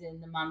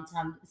using the mum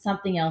tum.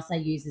 Something else I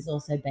use is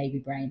also baby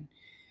brain.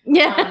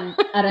 Yeah.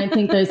 I don't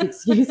think those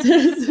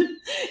excuses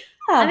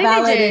are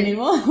valid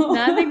anymore. No,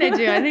 I think they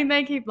do. I think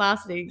they keep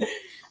lasting.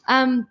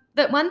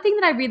 But one thing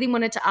that I really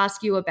wanted to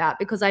ask you about,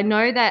 because I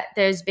know that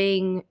there's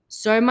been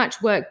so much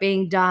work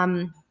being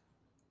done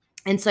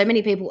and so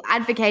many people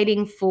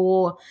advocating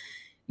for,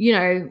 you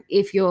know,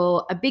 if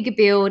you're a bigger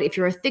build, if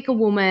you're a thicker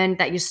woman,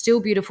 that you're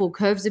still beautiful,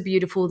 curves are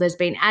beautiful. There's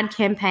been ad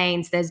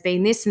campaigns, there's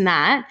been this and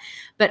that.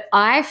 But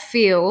I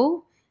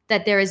feel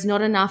that there is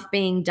not enough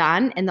being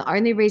done. And the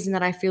only reason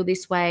that I feel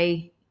this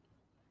way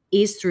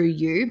is through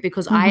you,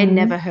 because I had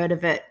never heard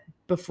of it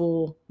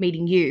before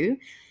meeting you,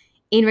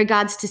 in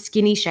regards to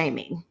skinny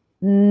shaming.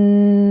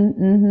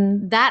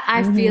 That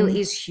I feel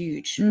is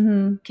huge.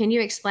 Can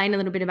you explain a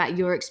little bit about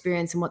your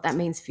experience and what that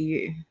means for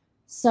you?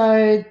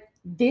 So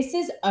this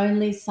is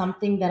only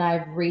something that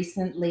I've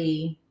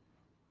recently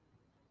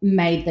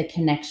made the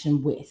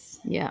connection with.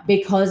 Yeah.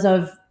 Because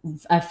of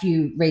a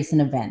few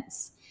recent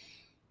events.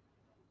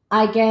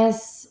 I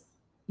guess,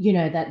 you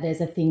know, that there's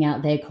a thing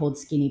out there called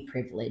skinny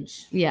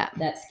privilege. Yeah.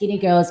 That skinny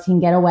girls can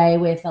get away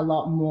with a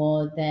lot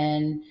more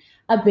than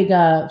a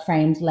bigger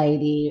framed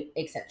lady,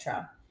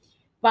 etc.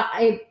 But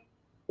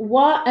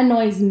what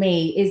annoys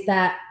me is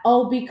that,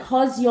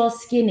 because you're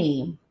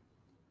skinny,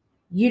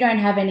 you don't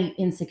have any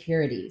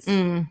insecurities.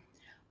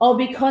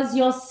 Because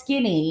you're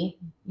skinny,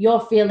 your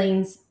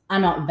feelings are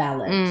not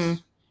valid.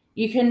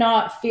 You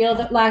cannot feel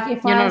that, like,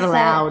 if You're not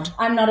allowed.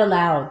 I'm not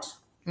allowed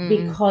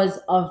because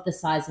of the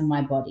size of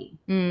my body.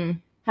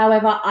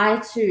 However,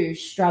 I too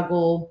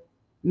struggle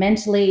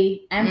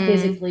mentally and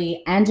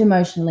physically and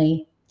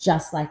emotionally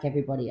just like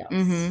everybody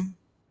else.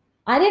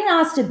 I didn't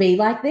ask to be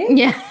like this.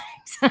 Yeah,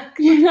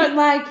 exactly. You know,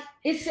 like,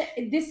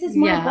 this is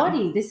my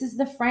body. This is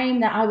the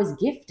frame that I was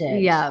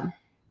gifted. Yeah.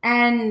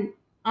 And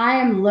I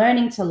am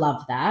learning to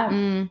love that.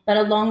 But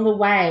along the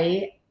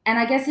way, and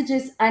I guess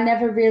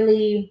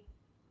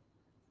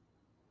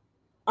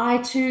I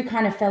too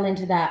kind of fell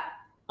into that,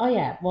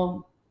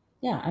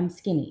 I'm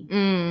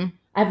skinny.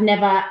 I've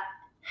never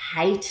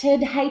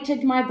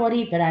hated my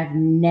body, but I've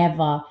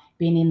never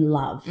been in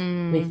love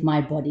with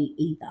my body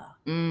either.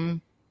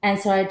 And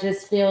so I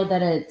just feel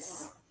that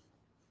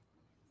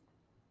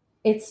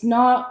it's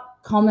not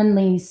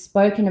commonly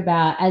spoken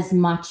about as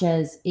much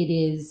as it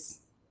is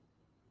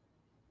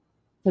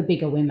for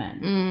bigger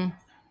women.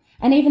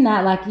 And even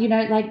that, like, you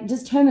know, like,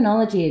 just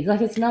terminology,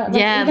 like, it's not,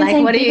 like, even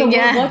saying what bigger,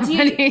 what do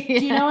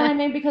you know what I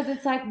mean? Because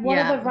it's like, what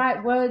are the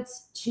right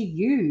words to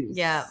use?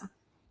 Yeah.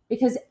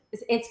 Because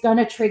it's going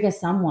to trigger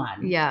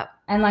someone. Yeah.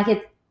 And,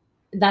 like,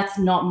 that's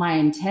not my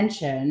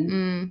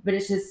intention, but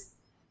it's just,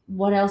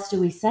 what else do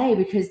we say?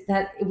 Because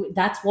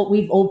that's what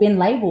we've all been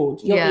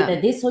labeled. You're either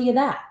this or you're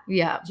that.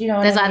 Yeah. Do you know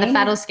what There's I mean? either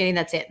fat or skinny,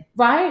 that's it.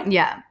 Right?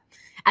 Yeah.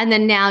 And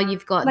then now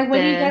you've got, like,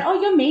 when you go,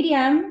 you're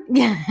medium.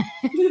 Yeah.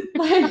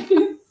 Like,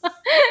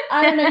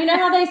 I don't know. You know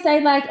how they say,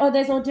 like,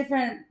 there's all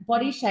different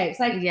body shapes.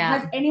 Like,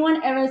 has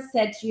anyone ever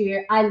said to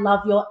you, I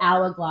love your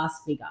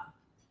hourglass figure?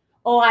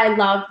 Or I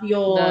love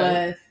your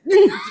pear. Do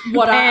you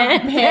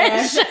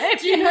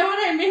know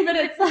what I mean? But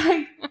it's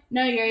like,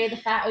 no, you're either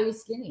fat or you're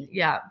skinny.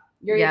 Yeah.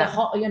 You're either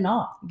hot or you're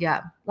not.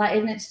 Yeah. Like,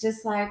 and it's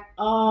just like,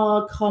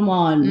 oh, come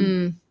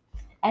on.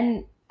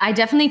 And I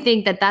definitely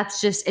think that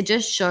it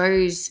just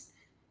shows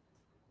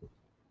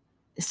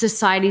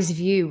society's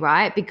view,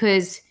 right?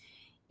 Because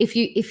if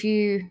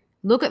you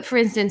look at, for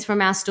instance,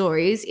 from our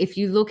stories, if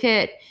you look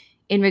at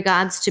in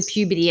regards to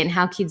puberty and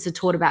how kids are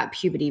taught about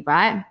puberty,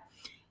 right?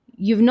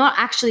 You're not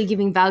actually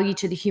giving value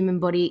to the human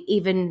body,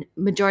 even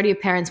majority of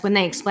parents, when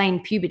they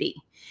explain puberty.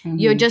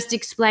 You're just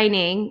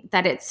explaining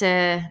that it's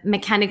a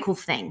mechanical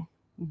thing.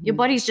 Your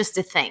body's just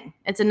a thing.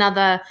 It's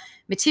another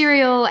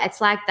material. It's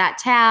like that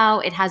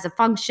towel. It has a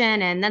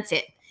function, and that's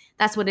it.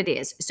 That's what it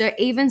is. So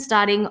even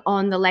starting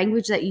on the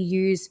language that you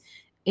use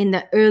in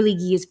the early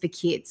years for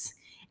kids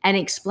and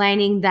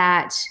explaining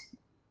that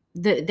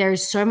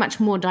there's so much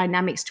more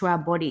dynamics to our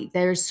body.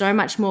 There's so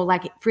much more,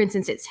 like, for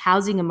instance, it's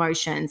housing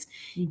emotions.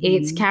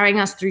 It's carrying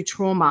us through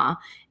trauma.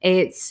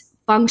 It's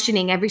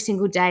functioning every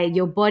single day.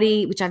 Your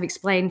body, which I've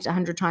explained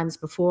 100 times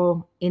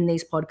before in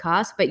these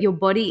podcasts, but your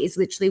body is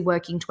literally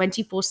working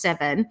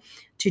 24/7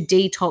 to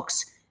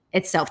detox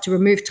itself, to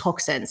remove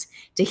toxins,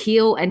 to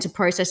heal and to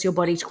process your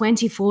body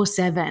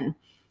 24/7.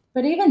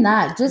 But even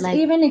that, just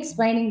even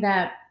explaining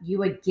that you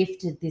were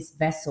gifted this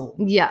vessel.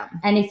 Yeah.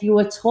 And if you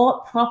were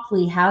taught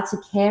properly how to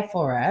care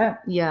for it.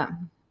 Yeah.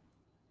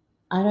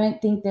 I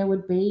don't think there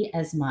would be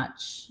as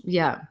much.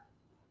 Yeah.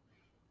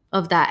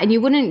 Of that. And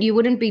you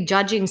wouldn't be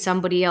judging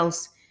somebody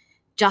else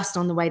just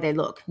on the way they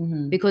look,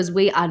 because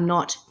we are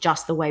not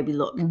just the way we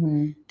look.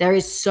 There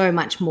is so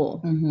much more.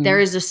 There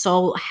is a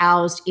soul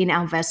housed in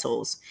our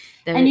vessels.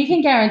 And you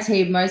can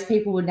guarantee most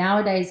people would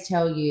nowadays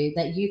tell you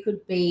that you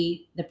could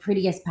be the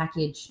prettiest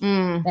package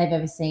they've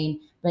ever seen,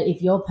 but if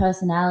your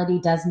personality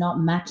does not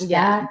match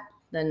that,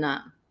 then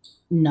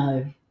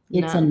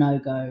it's a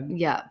no-go.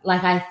 Yeah.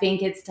 Like, I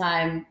think it's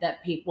time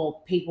that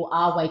people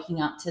are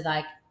waking up to,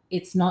 like,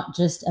 it's not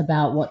just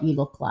about what you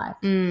look like,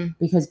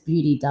 because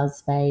beauty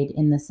does fade,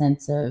 in the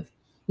sense of,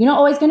 you're not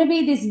always going to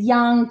be this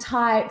young,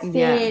 tight,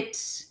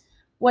 fit,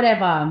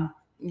 whatever.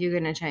 You're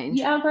going to change.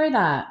 You outgrow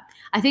that.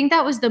 I think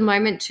that was the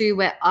moment too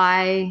where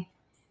I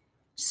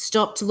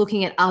stopped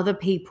looking at other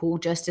people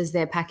just as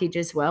their package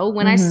as well.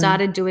 When I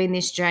started doing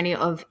this journey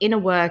of inner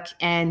work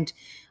and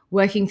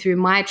working through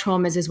my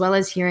traumas, as well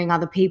as hearing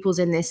other people's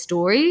and their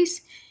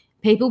stories,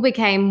 people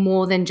became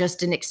more than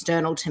just an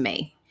external to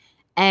me.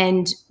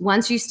 And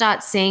once you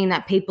start seeing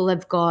that people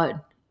have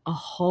got a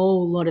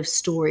whole lot of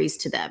stories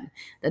to them,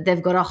 that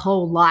they've got a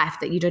whole life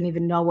that you don't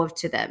even know of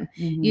to them,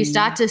 you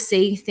start to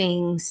see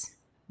things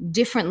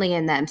differently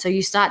in them. So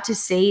you start to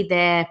see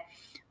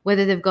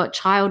whether they've got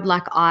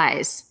childlike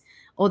eyes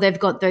or they've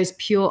got those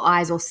pure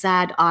eyes or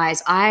sad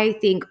eyes. I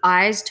think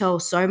eyes tell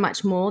so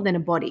much more than a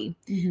body.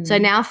 So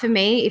now for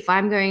me, if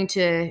I'm going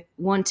to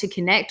want to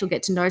connect or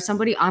get to know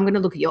somebody, I'm going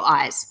to look at your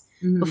eyes.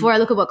 Before I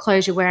look at what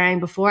clothes you're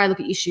wearing, before I look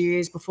at your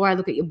shoes, before I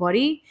look at your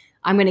body,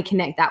 I'm going to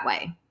connect that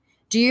way.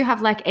 Do you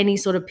have like any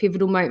sort of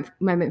pivotal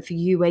moment for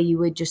you where you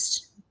were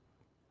just,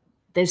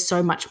 there's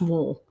so much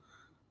more?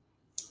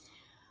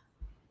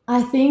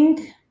 I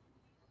think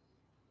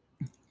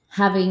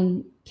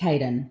having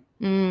Caden.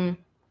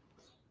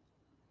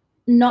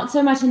 Not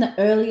so much in the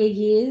earlier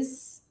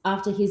years,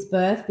 after his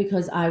birth,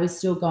 because I was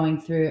still going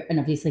through, and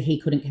obviously he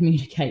couldn't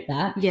communicate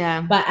that.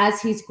 Yeah. But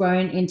as he's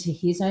grown into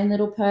his own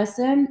little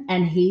person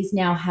and he's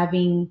now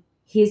having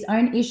his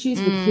own issues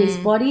with his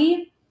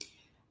body,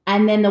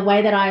 and then the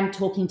way that I'm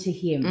talking to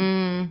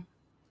him,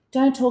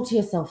 don't talk to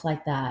yourself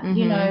like that,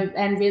 you know,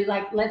 and we're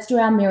like, let's do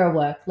our mirror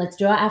work. Let's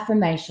do our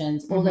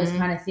affirmations, all those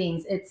kind of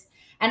things.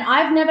 And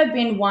I've never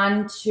been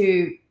one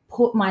to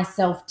put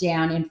myself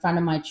down in front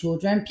of my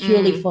children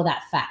purely for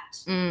that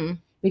fact.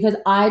 Because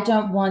I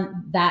don't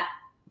want that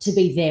to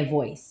be their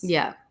voice.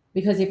 Yeah.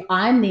 Because if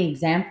I'm the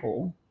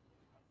example,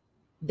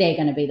 they're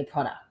going to be the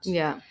product.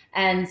 Yeah.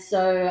 And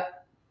so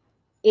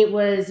it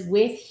was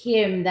with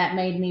him that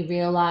made me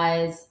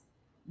realize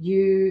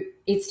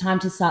it's time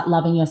to start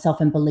loving yourself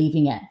and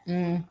believing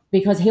it.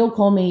 Because he'll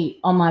call me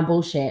on my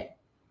bullshit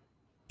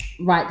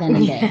right then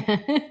and there.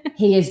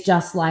 He is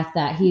just like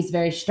that. He's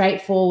very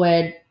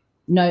straightforward,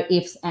 no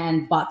ifs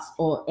and buts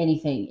or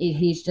anything.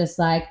 He's just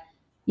like,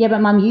 yeah,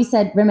 but Mum,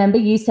 remember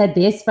you said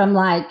this from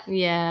like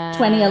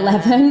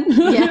 2011?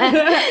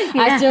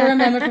 I still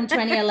remember from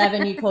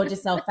 2011 you called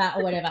yourself fat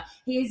or whatever.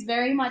 He is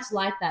very much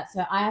like that.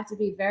 So I have to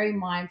be very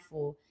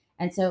mindful.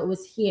 And so it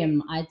was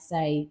him, I'd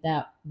say,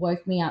 that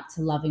woke me up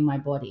to loving my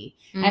body.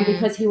 And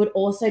because he would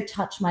also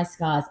touch my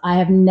scars. I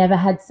have never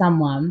had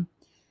someone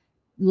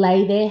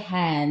lay their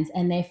hands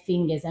and their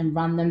fingers and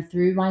run them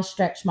through my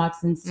stretch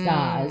marks and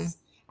scars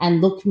and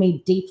look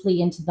me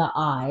deeply into the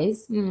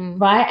eyes,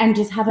 right? And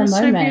just have a moment.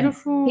 So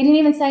beautiful. He didn't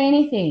even say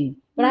anything,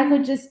 but I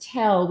could just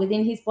tell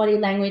within his body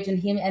language and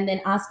him, and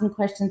then asking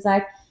questions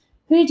like,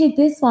 who did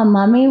this one,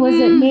 Mummy? Was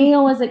it me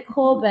or was it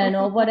Corbin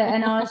or what?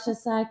 And I was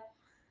just like,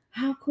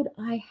 how could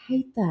I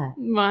hate that?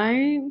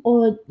 Right.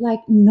 Or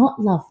like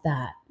not love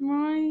that?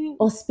 Right.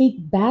 Or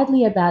speak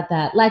badly about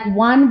that? Like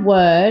one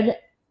word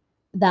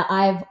that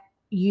I've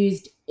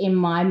used in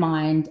my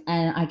mind,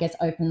 and I guess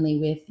openly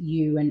with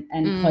you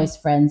and close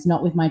friends,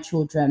 not with my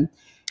children,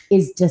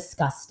 is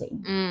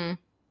disgusting.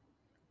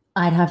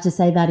 I'd have to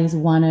say that is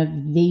one of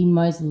the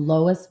most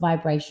lowest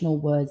vibrational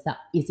words that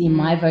is in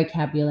my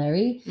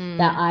vocabulary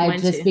that I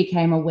just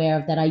became aware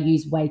of that I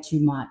use way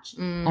too much.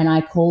 And I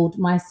called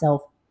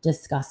myself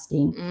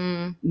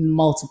disgusting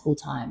multiple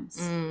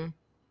times.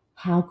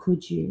 How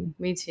could you?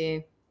 Me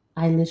too.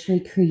 I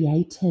literally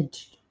created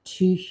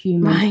two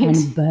humans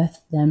and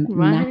birthed them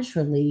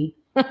naturally.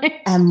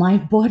 And my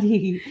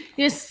body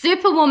you're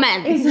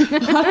superwoman is a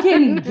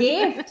fucking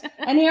gift,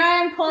 and here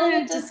I am calling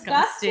it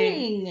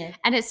disgusting.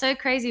 And it's so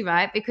crazy,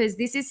 right? Because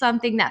this is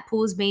something that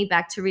pulls me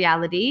back to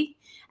reality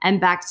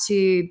and back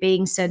to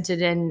being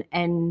centered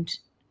and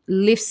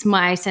lifts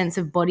my sense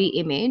of body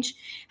image.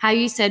 How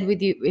you said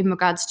with you in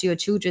regards to your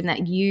children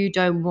that you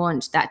don't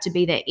want that to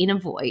be their inner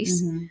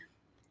voice.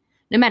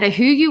 No matter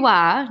who you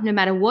are, no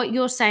matter what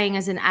you're saying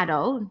as an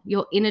adult,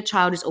 your inner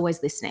child is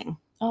always listening.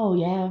 Oh,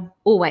 yeah.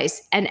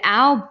 Always. And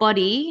our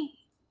body,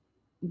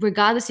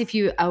 regardless if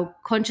you are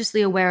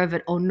consciously aware of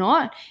it or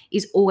not,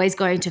 is always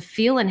going to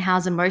feel and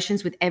house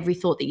emotions with every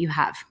thought that you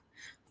have.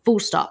 Full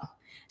stop.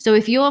 So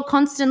if you're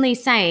constantly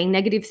saying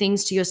negative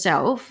things to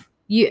yourself,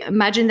 you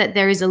imagine that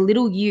there is a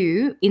little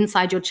you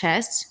inside your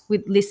chest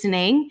with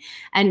listening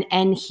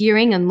and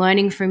hearing and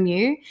learning from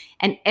you.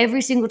 And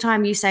every single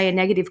time you say a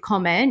negative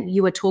comment,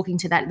 you are talking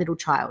to that little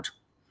child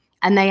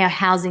and they are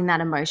housing that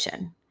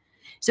emotion.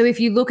 So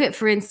if you look at,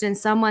 for instance,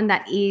 someone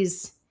that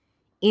is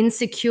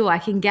insecure, I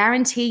can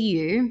guarantee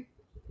you,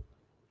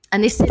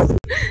 and this is,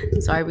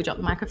 sorry, we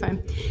dropped the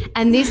microphone.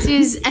 And this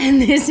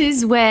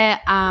is where,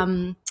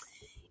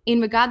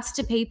 in regards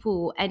to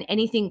people and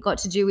anything got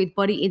to do with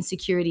body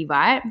insecurity,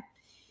 right?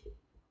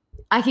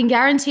 I can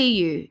guarantee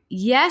you,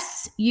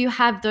 yes, you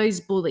have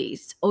those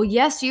bullies, or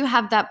yes, you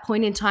have that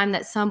point in time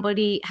that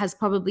somebody has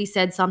probably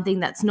said something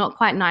that's not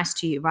quite nice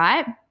to you,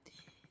 right?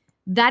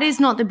 That is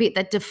not the bit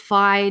that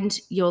defined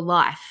your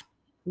life.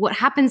 What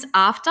happens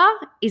after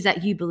is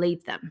that you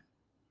believe them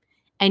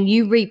and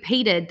you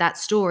repeated that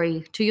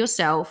story to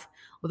yourself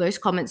or those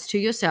comments to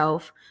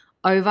yourself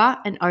over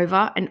and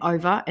over and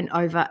over and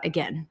over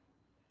again.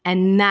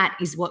 And that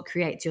is what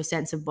creates your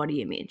sense of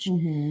body image.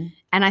 And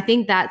I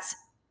think that's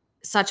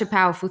such a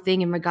powerful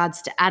thing in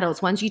regards to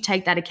adults. Once you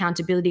take that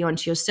accountability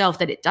onto yourself,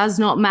 that it does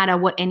not matter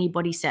what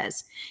anybody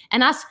says.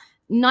 And us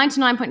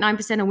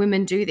 99.9% of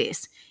women do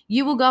this.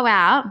 You will go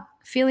out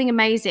feeling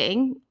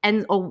amazing,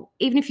 or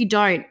even if you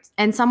don't,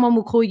 and someone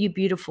will call you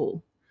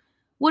beautiful.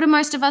 What do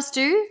most of us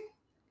do?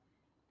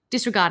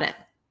 Disregard it.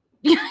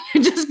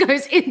 It just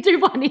goes in through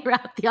one ear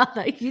out the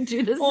other. You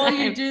do the same. Or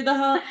you do the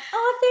whole,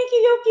 oh, thank you,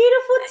 you're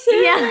beautiful too.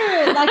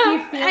 Yeah. Like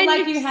you feel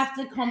like you have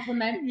to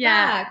compliment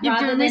back you've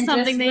rather given me than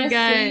something just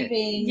that you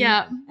receiving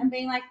go, and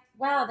being like,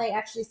 wow, they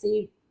actually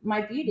see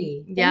my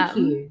beauty. Yeah. Thank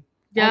you.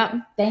 Yeah.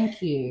 Like,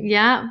 thank you.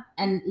 Yeah.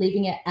 And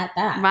leaving it at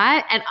that.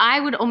 Right. And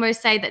I would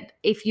almost say that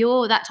if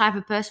you're that type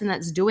of person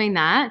that's doing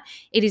that,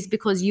 it is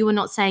because you are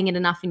not saying it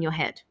enough in your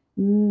head.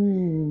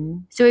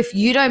 So if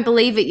you don't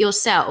believe it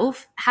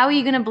yourself, how are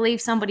you going to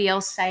believe somebody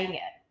else saying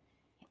it?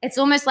 It's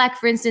almost like,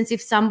 for instance,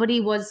 if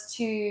somebody was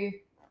to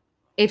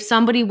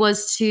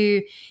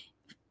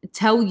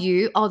tell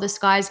you, oh, the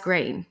sky's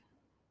green,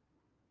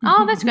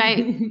 Oh, that's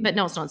great. But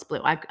no, it's not. It's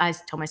blue. I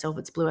tell myself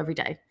it's blue every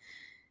day.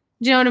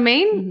 Do you know what I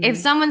mean? If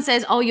someone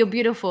says, oh, you're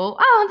beautiful.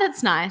 Oh,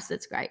 that's nice.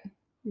 That's great.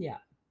 Yeah.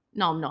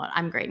 No, I'm not.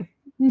 I'm green.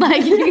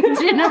 Like, do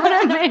you know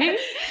what I mean?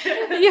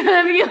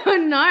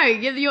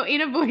 Your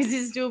inner voice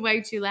is still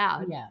way too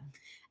loud. Yeah.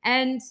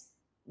 And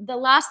the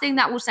last thing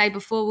that we'll say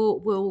before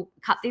we'll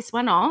cut this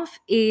one off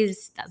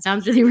is, that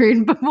sounds really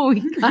rude before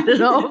we cut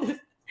it off.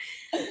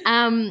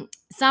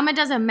 Summer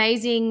does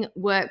amazing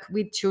work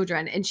with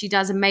children, and she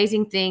does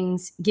amazing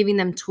things, giving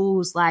them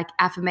tools like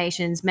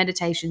affirmations,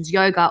 meditations,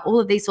 yoga, all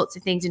of these sorts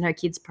of things in her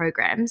kids'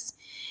 programs.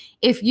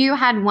 If you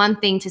had one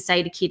thing to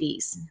say to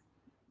kiddies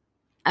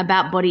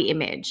about body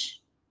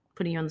image,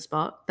 putting you on the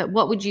spot, but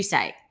what would you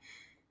say?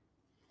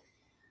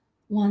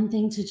 One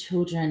thing to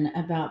children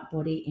about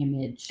body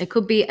image. It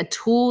could be a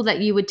tool that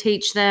you would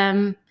teach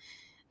them.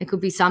 It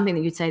could be something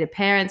that you'd say to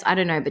parents. I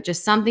don't know, but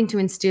just something to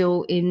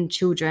instill in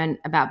children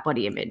about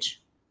body image.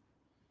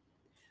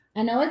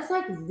 I know it's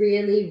like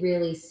really,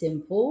 really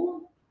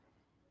simple,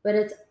 but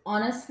it's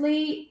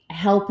honestly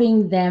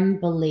helping them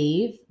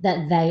believe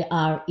that they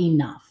are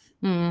enough.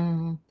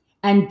 Mm.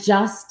 And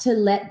just to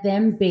let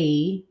them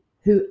be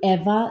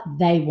whoever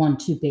they want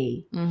to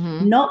be.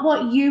 Mm-hmm. Not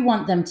what you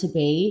want them to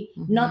be,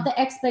 Mm-hmm. not the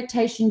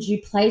expectations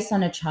you place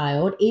on a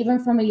child,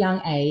 even from a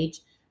young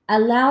age.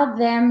 Allow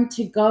them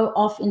to go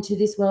off into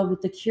this world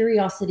with the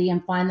curiosity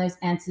and find those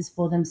answers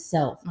for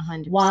themselves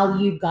 100%. while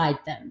you guide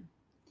them.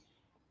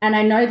 And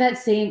I know that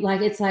seems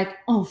like, it's like,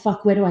 oh,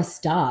 fuck, where do I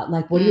start?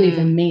 Like, what do you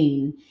even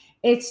mean?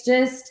 It's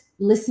just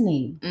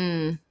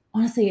listening.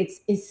 Honestly, it's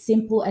as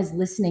simple as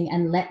listening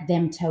and let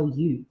them tell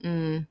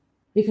you.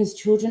 Because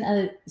children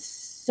are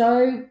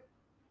so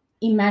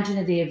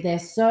imaginative. They're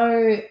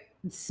so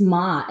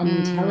smart and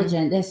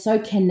intelligent. They're so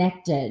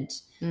connected,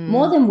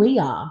 more than we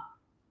are.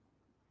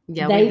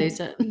 Yeah, we lose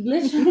it.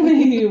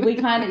 Literally, we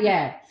kind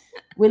of,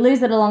 we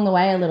lose it along the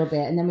way a little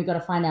bit, and then we got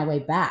to find our way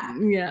back.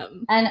 Yeah.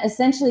 And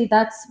essentially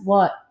that's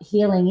what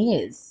healing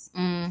is.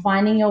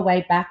 Finding your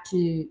way back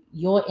to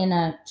your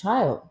inner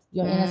child,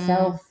 your inner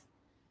self.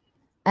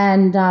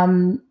 And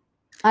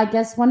I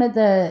guess one of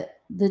the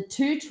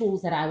two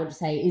tools that I would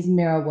say is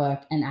mirror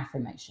work and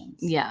affirmations.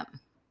 Yeah.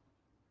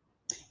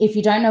 If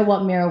you don't know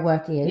what mirror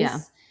work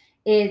is,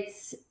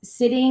 it's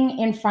sitting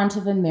in front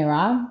of a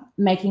mirror,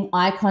 making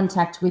eye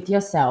contact with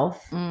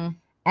yourself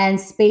and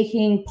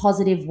speaking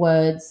positive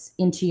words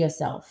into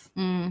yourself.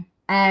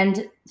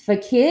 And for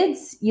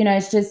kids,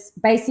 it's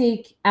just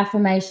basic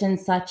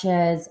affirmations such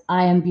as,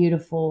 I am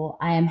beautiful,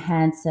 I am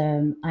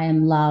handsome, I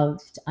am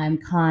loved, I'm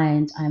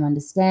kind, I'm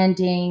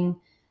understanding,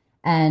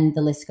 and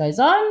the list goes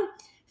on.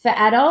 For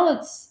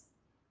adults,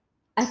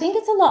 I think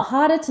it's a lot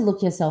harder to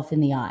look yourself in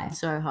the eye.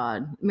 So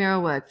hard. Mirror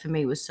work for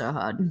me was so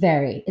hard.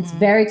 Very. It's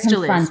very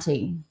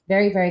confronting.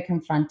 Very, very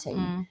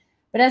confronting.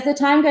 But as the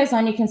time goes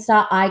on, you can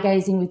start eye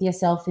gazing with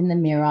yourself in the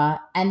mirror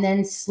and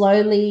then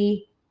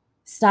slowly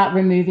start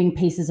removing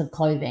pieces of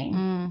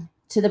clothing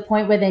to the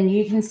point where then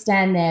you can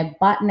stand there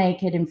butt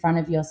naked in front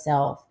of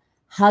yourself,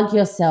 hug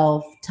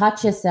yourself,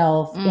 touch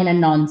yourself in a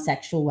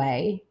non-sexual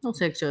way. Or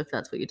sexual if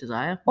that's what you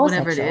desire. Or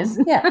whatever sexual. it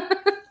is. Yeah.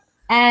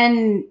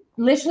 And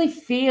literally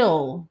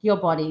feel your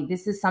body.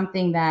 This is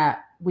something that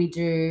we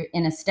do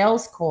in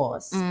Estelle's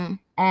course.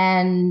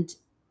 And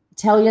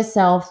tell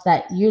yourself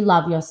that you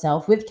love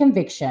yourself with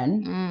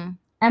conviction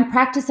and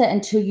practice it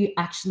until you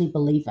actually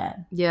believe it.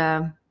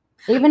 Yeah.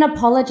 Even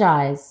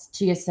apologize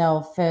to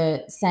yourself for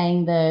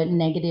saying the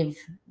negative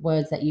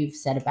words that you've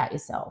said about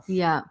yourself.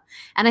 Yeah.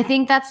 And I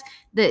think that's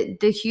the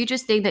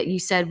hugest thing that you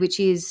said, which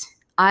is,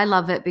 I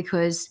love it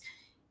because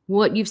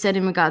what you've said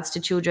in regards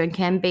to children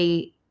can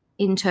be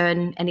in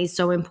turn and is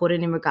so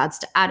important in regards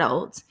to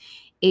adults,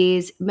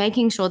 is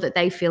making sure that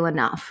they feel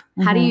enough.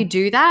 How do you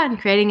do that? And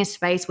creating a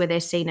space where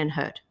they're seen and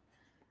heard.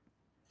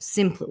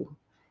 Simple.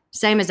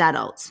 Same as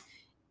adults.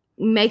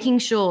 Making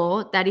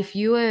sure that if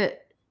you are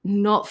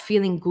not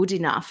feeling good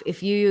enough,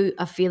 if you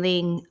are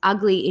feeling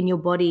ugly in your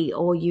body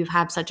or you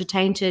have such a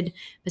tainted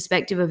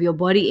perspective of your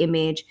body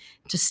image,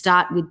 to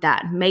start with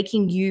that,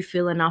 making you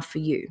feel enough for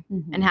you.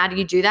 And how do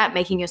you do that?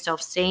 Making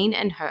yourself seen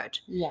and heard.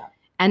 Yeah.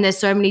 And there's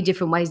so many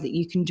different ways that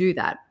you can do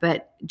that.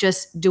 But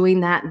just doing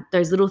that,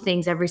 those little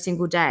things every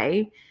single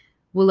day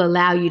will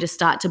allow you to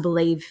start to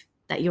believe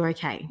that you're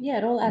okay. Yeah,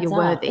 it all adds You're up.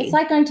 worthy. It's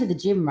like going to the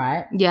gym,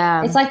 right?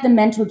 Yeah. It's like the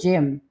mental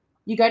gym.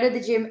 You go to the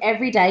gym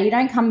every day. You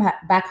don't come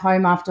back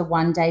home after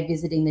one day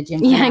visiting the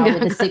gym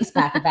with a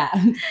six-pack of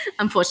abs.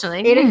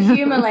 Unfortunately. It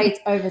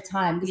accumulates over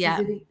time. This Yeah.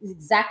 is the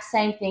exact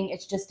same thing.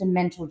 It's just a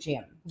mental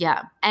gym.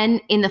 Yeah.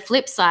 And in the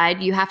flip side,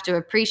 you have to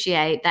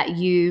appreciate that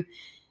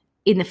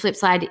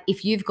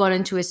if you've got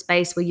into a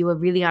space where you are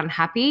really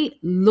unhappy,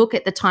 look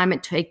at the time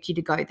it took you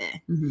to go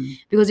there.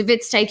 Because if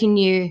it's taken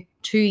you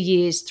 2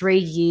 years, 3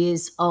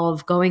 years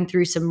of going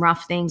through some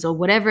rough things or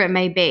whatever it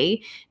may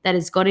be that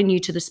has gotten you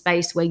to the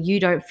space where you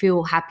don't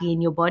feel happy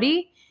in your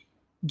body,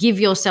 give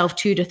yourself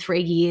 2 to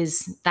 3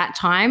 years that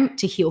time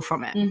to heal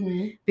from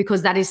it,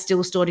 because that is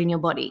still stored in your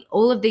body.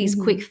 All of these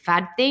quick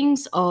fad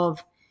things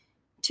of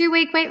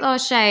 2-week weight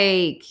loss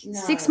shake,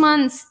 6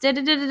 months,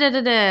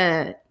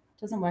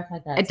 Doesn't work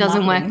like that. It It's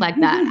doesn't work marketing.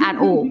 like that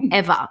at all,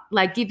 ever.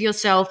 Like, give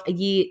yourself a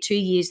year, 2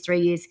 years, 3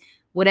 years,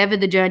 whatever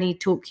the journey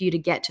took you to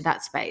get to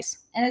that space.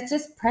 And it's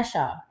just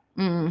pressure.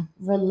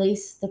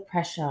 Release the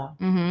pressure.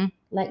 Mm-hmm.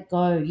 Let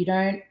go. You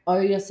don't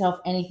owe yourself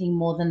anything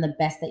more than the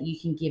best that you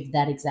can give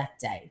that exact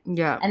day.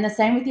 Yeah. And the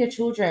same with your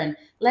children.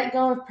 Let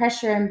go of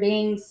pressure and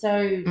being so,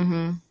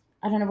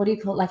 I don't know, what do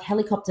you call it? Like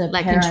helicopter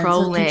Like parents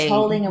controlling. or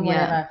controlling and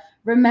whatever.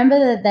 Remember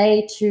that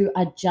they too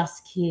are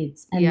just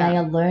kids and they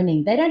are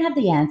learning. They don't have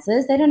the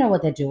answers. They don't know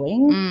what they're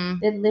doing.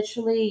 They're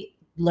literally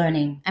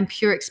learning. And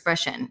pure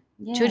expression.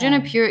 Yeah. Children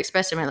are pure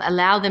expression.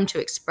 Allow them to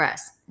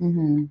express.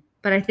 Mm-hmm.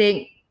 But I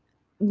think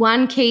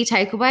one key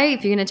takeaway,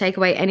 if you're going to take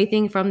away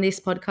anything from this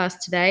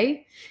podcast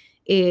today,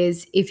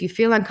 is if you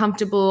feel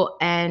uncomfortable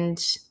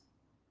and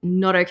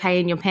not okay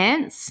in your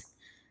pants,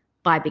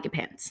 buy bigger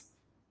pants.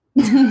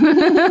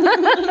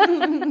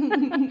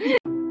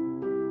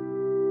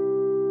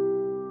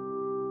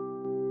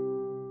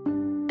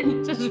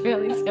 Just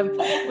really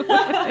simple.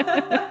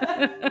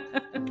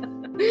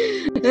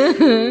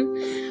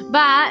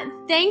 But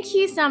thank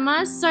you,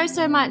 Summer,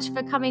 so much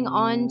for coming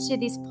on to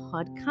this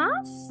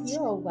podcast.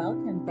 You're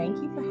welcome. Thank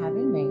you for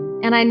having me.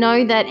 And I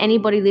know that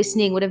anybody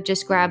listening would have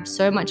just grabbed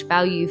so much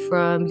value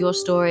from your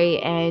story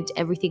and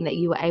everything that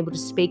you were able to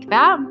speak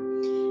about.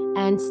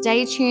 And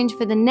stay tuned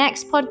for the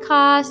next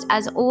podcast.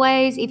 As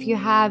always, if you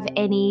have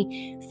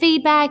any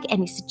feedback,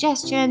 any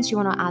suggestions, you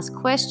want to ask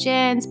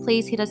questions,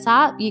 please hit us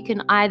up. You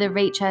can either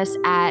reach us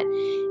at,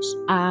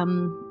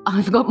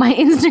 I forgot my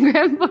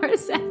Instagram for a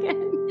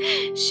second,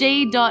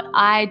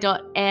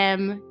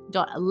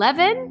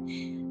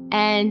 she.i.m.11.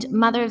 And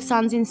Mother of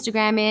Sons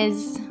Instagram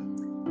is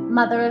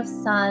Mother of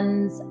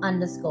Sons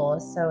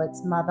 _ so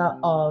it's Mother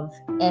of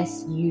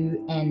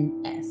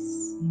SUNS.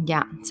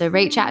 Yeah, so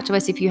reach out to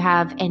us if you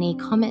have any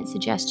comments,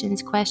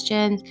 suggestions,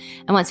 questions.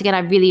 And once again, I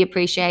really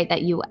appreciate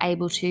that you were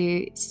able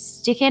to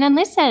stick in and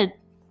listen.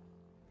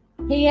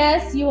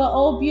 P.S. You are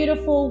all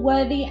beautiful,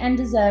 worthy and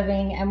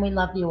deserving, and we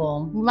love you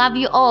all. Love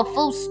you all,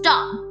 full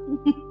stop.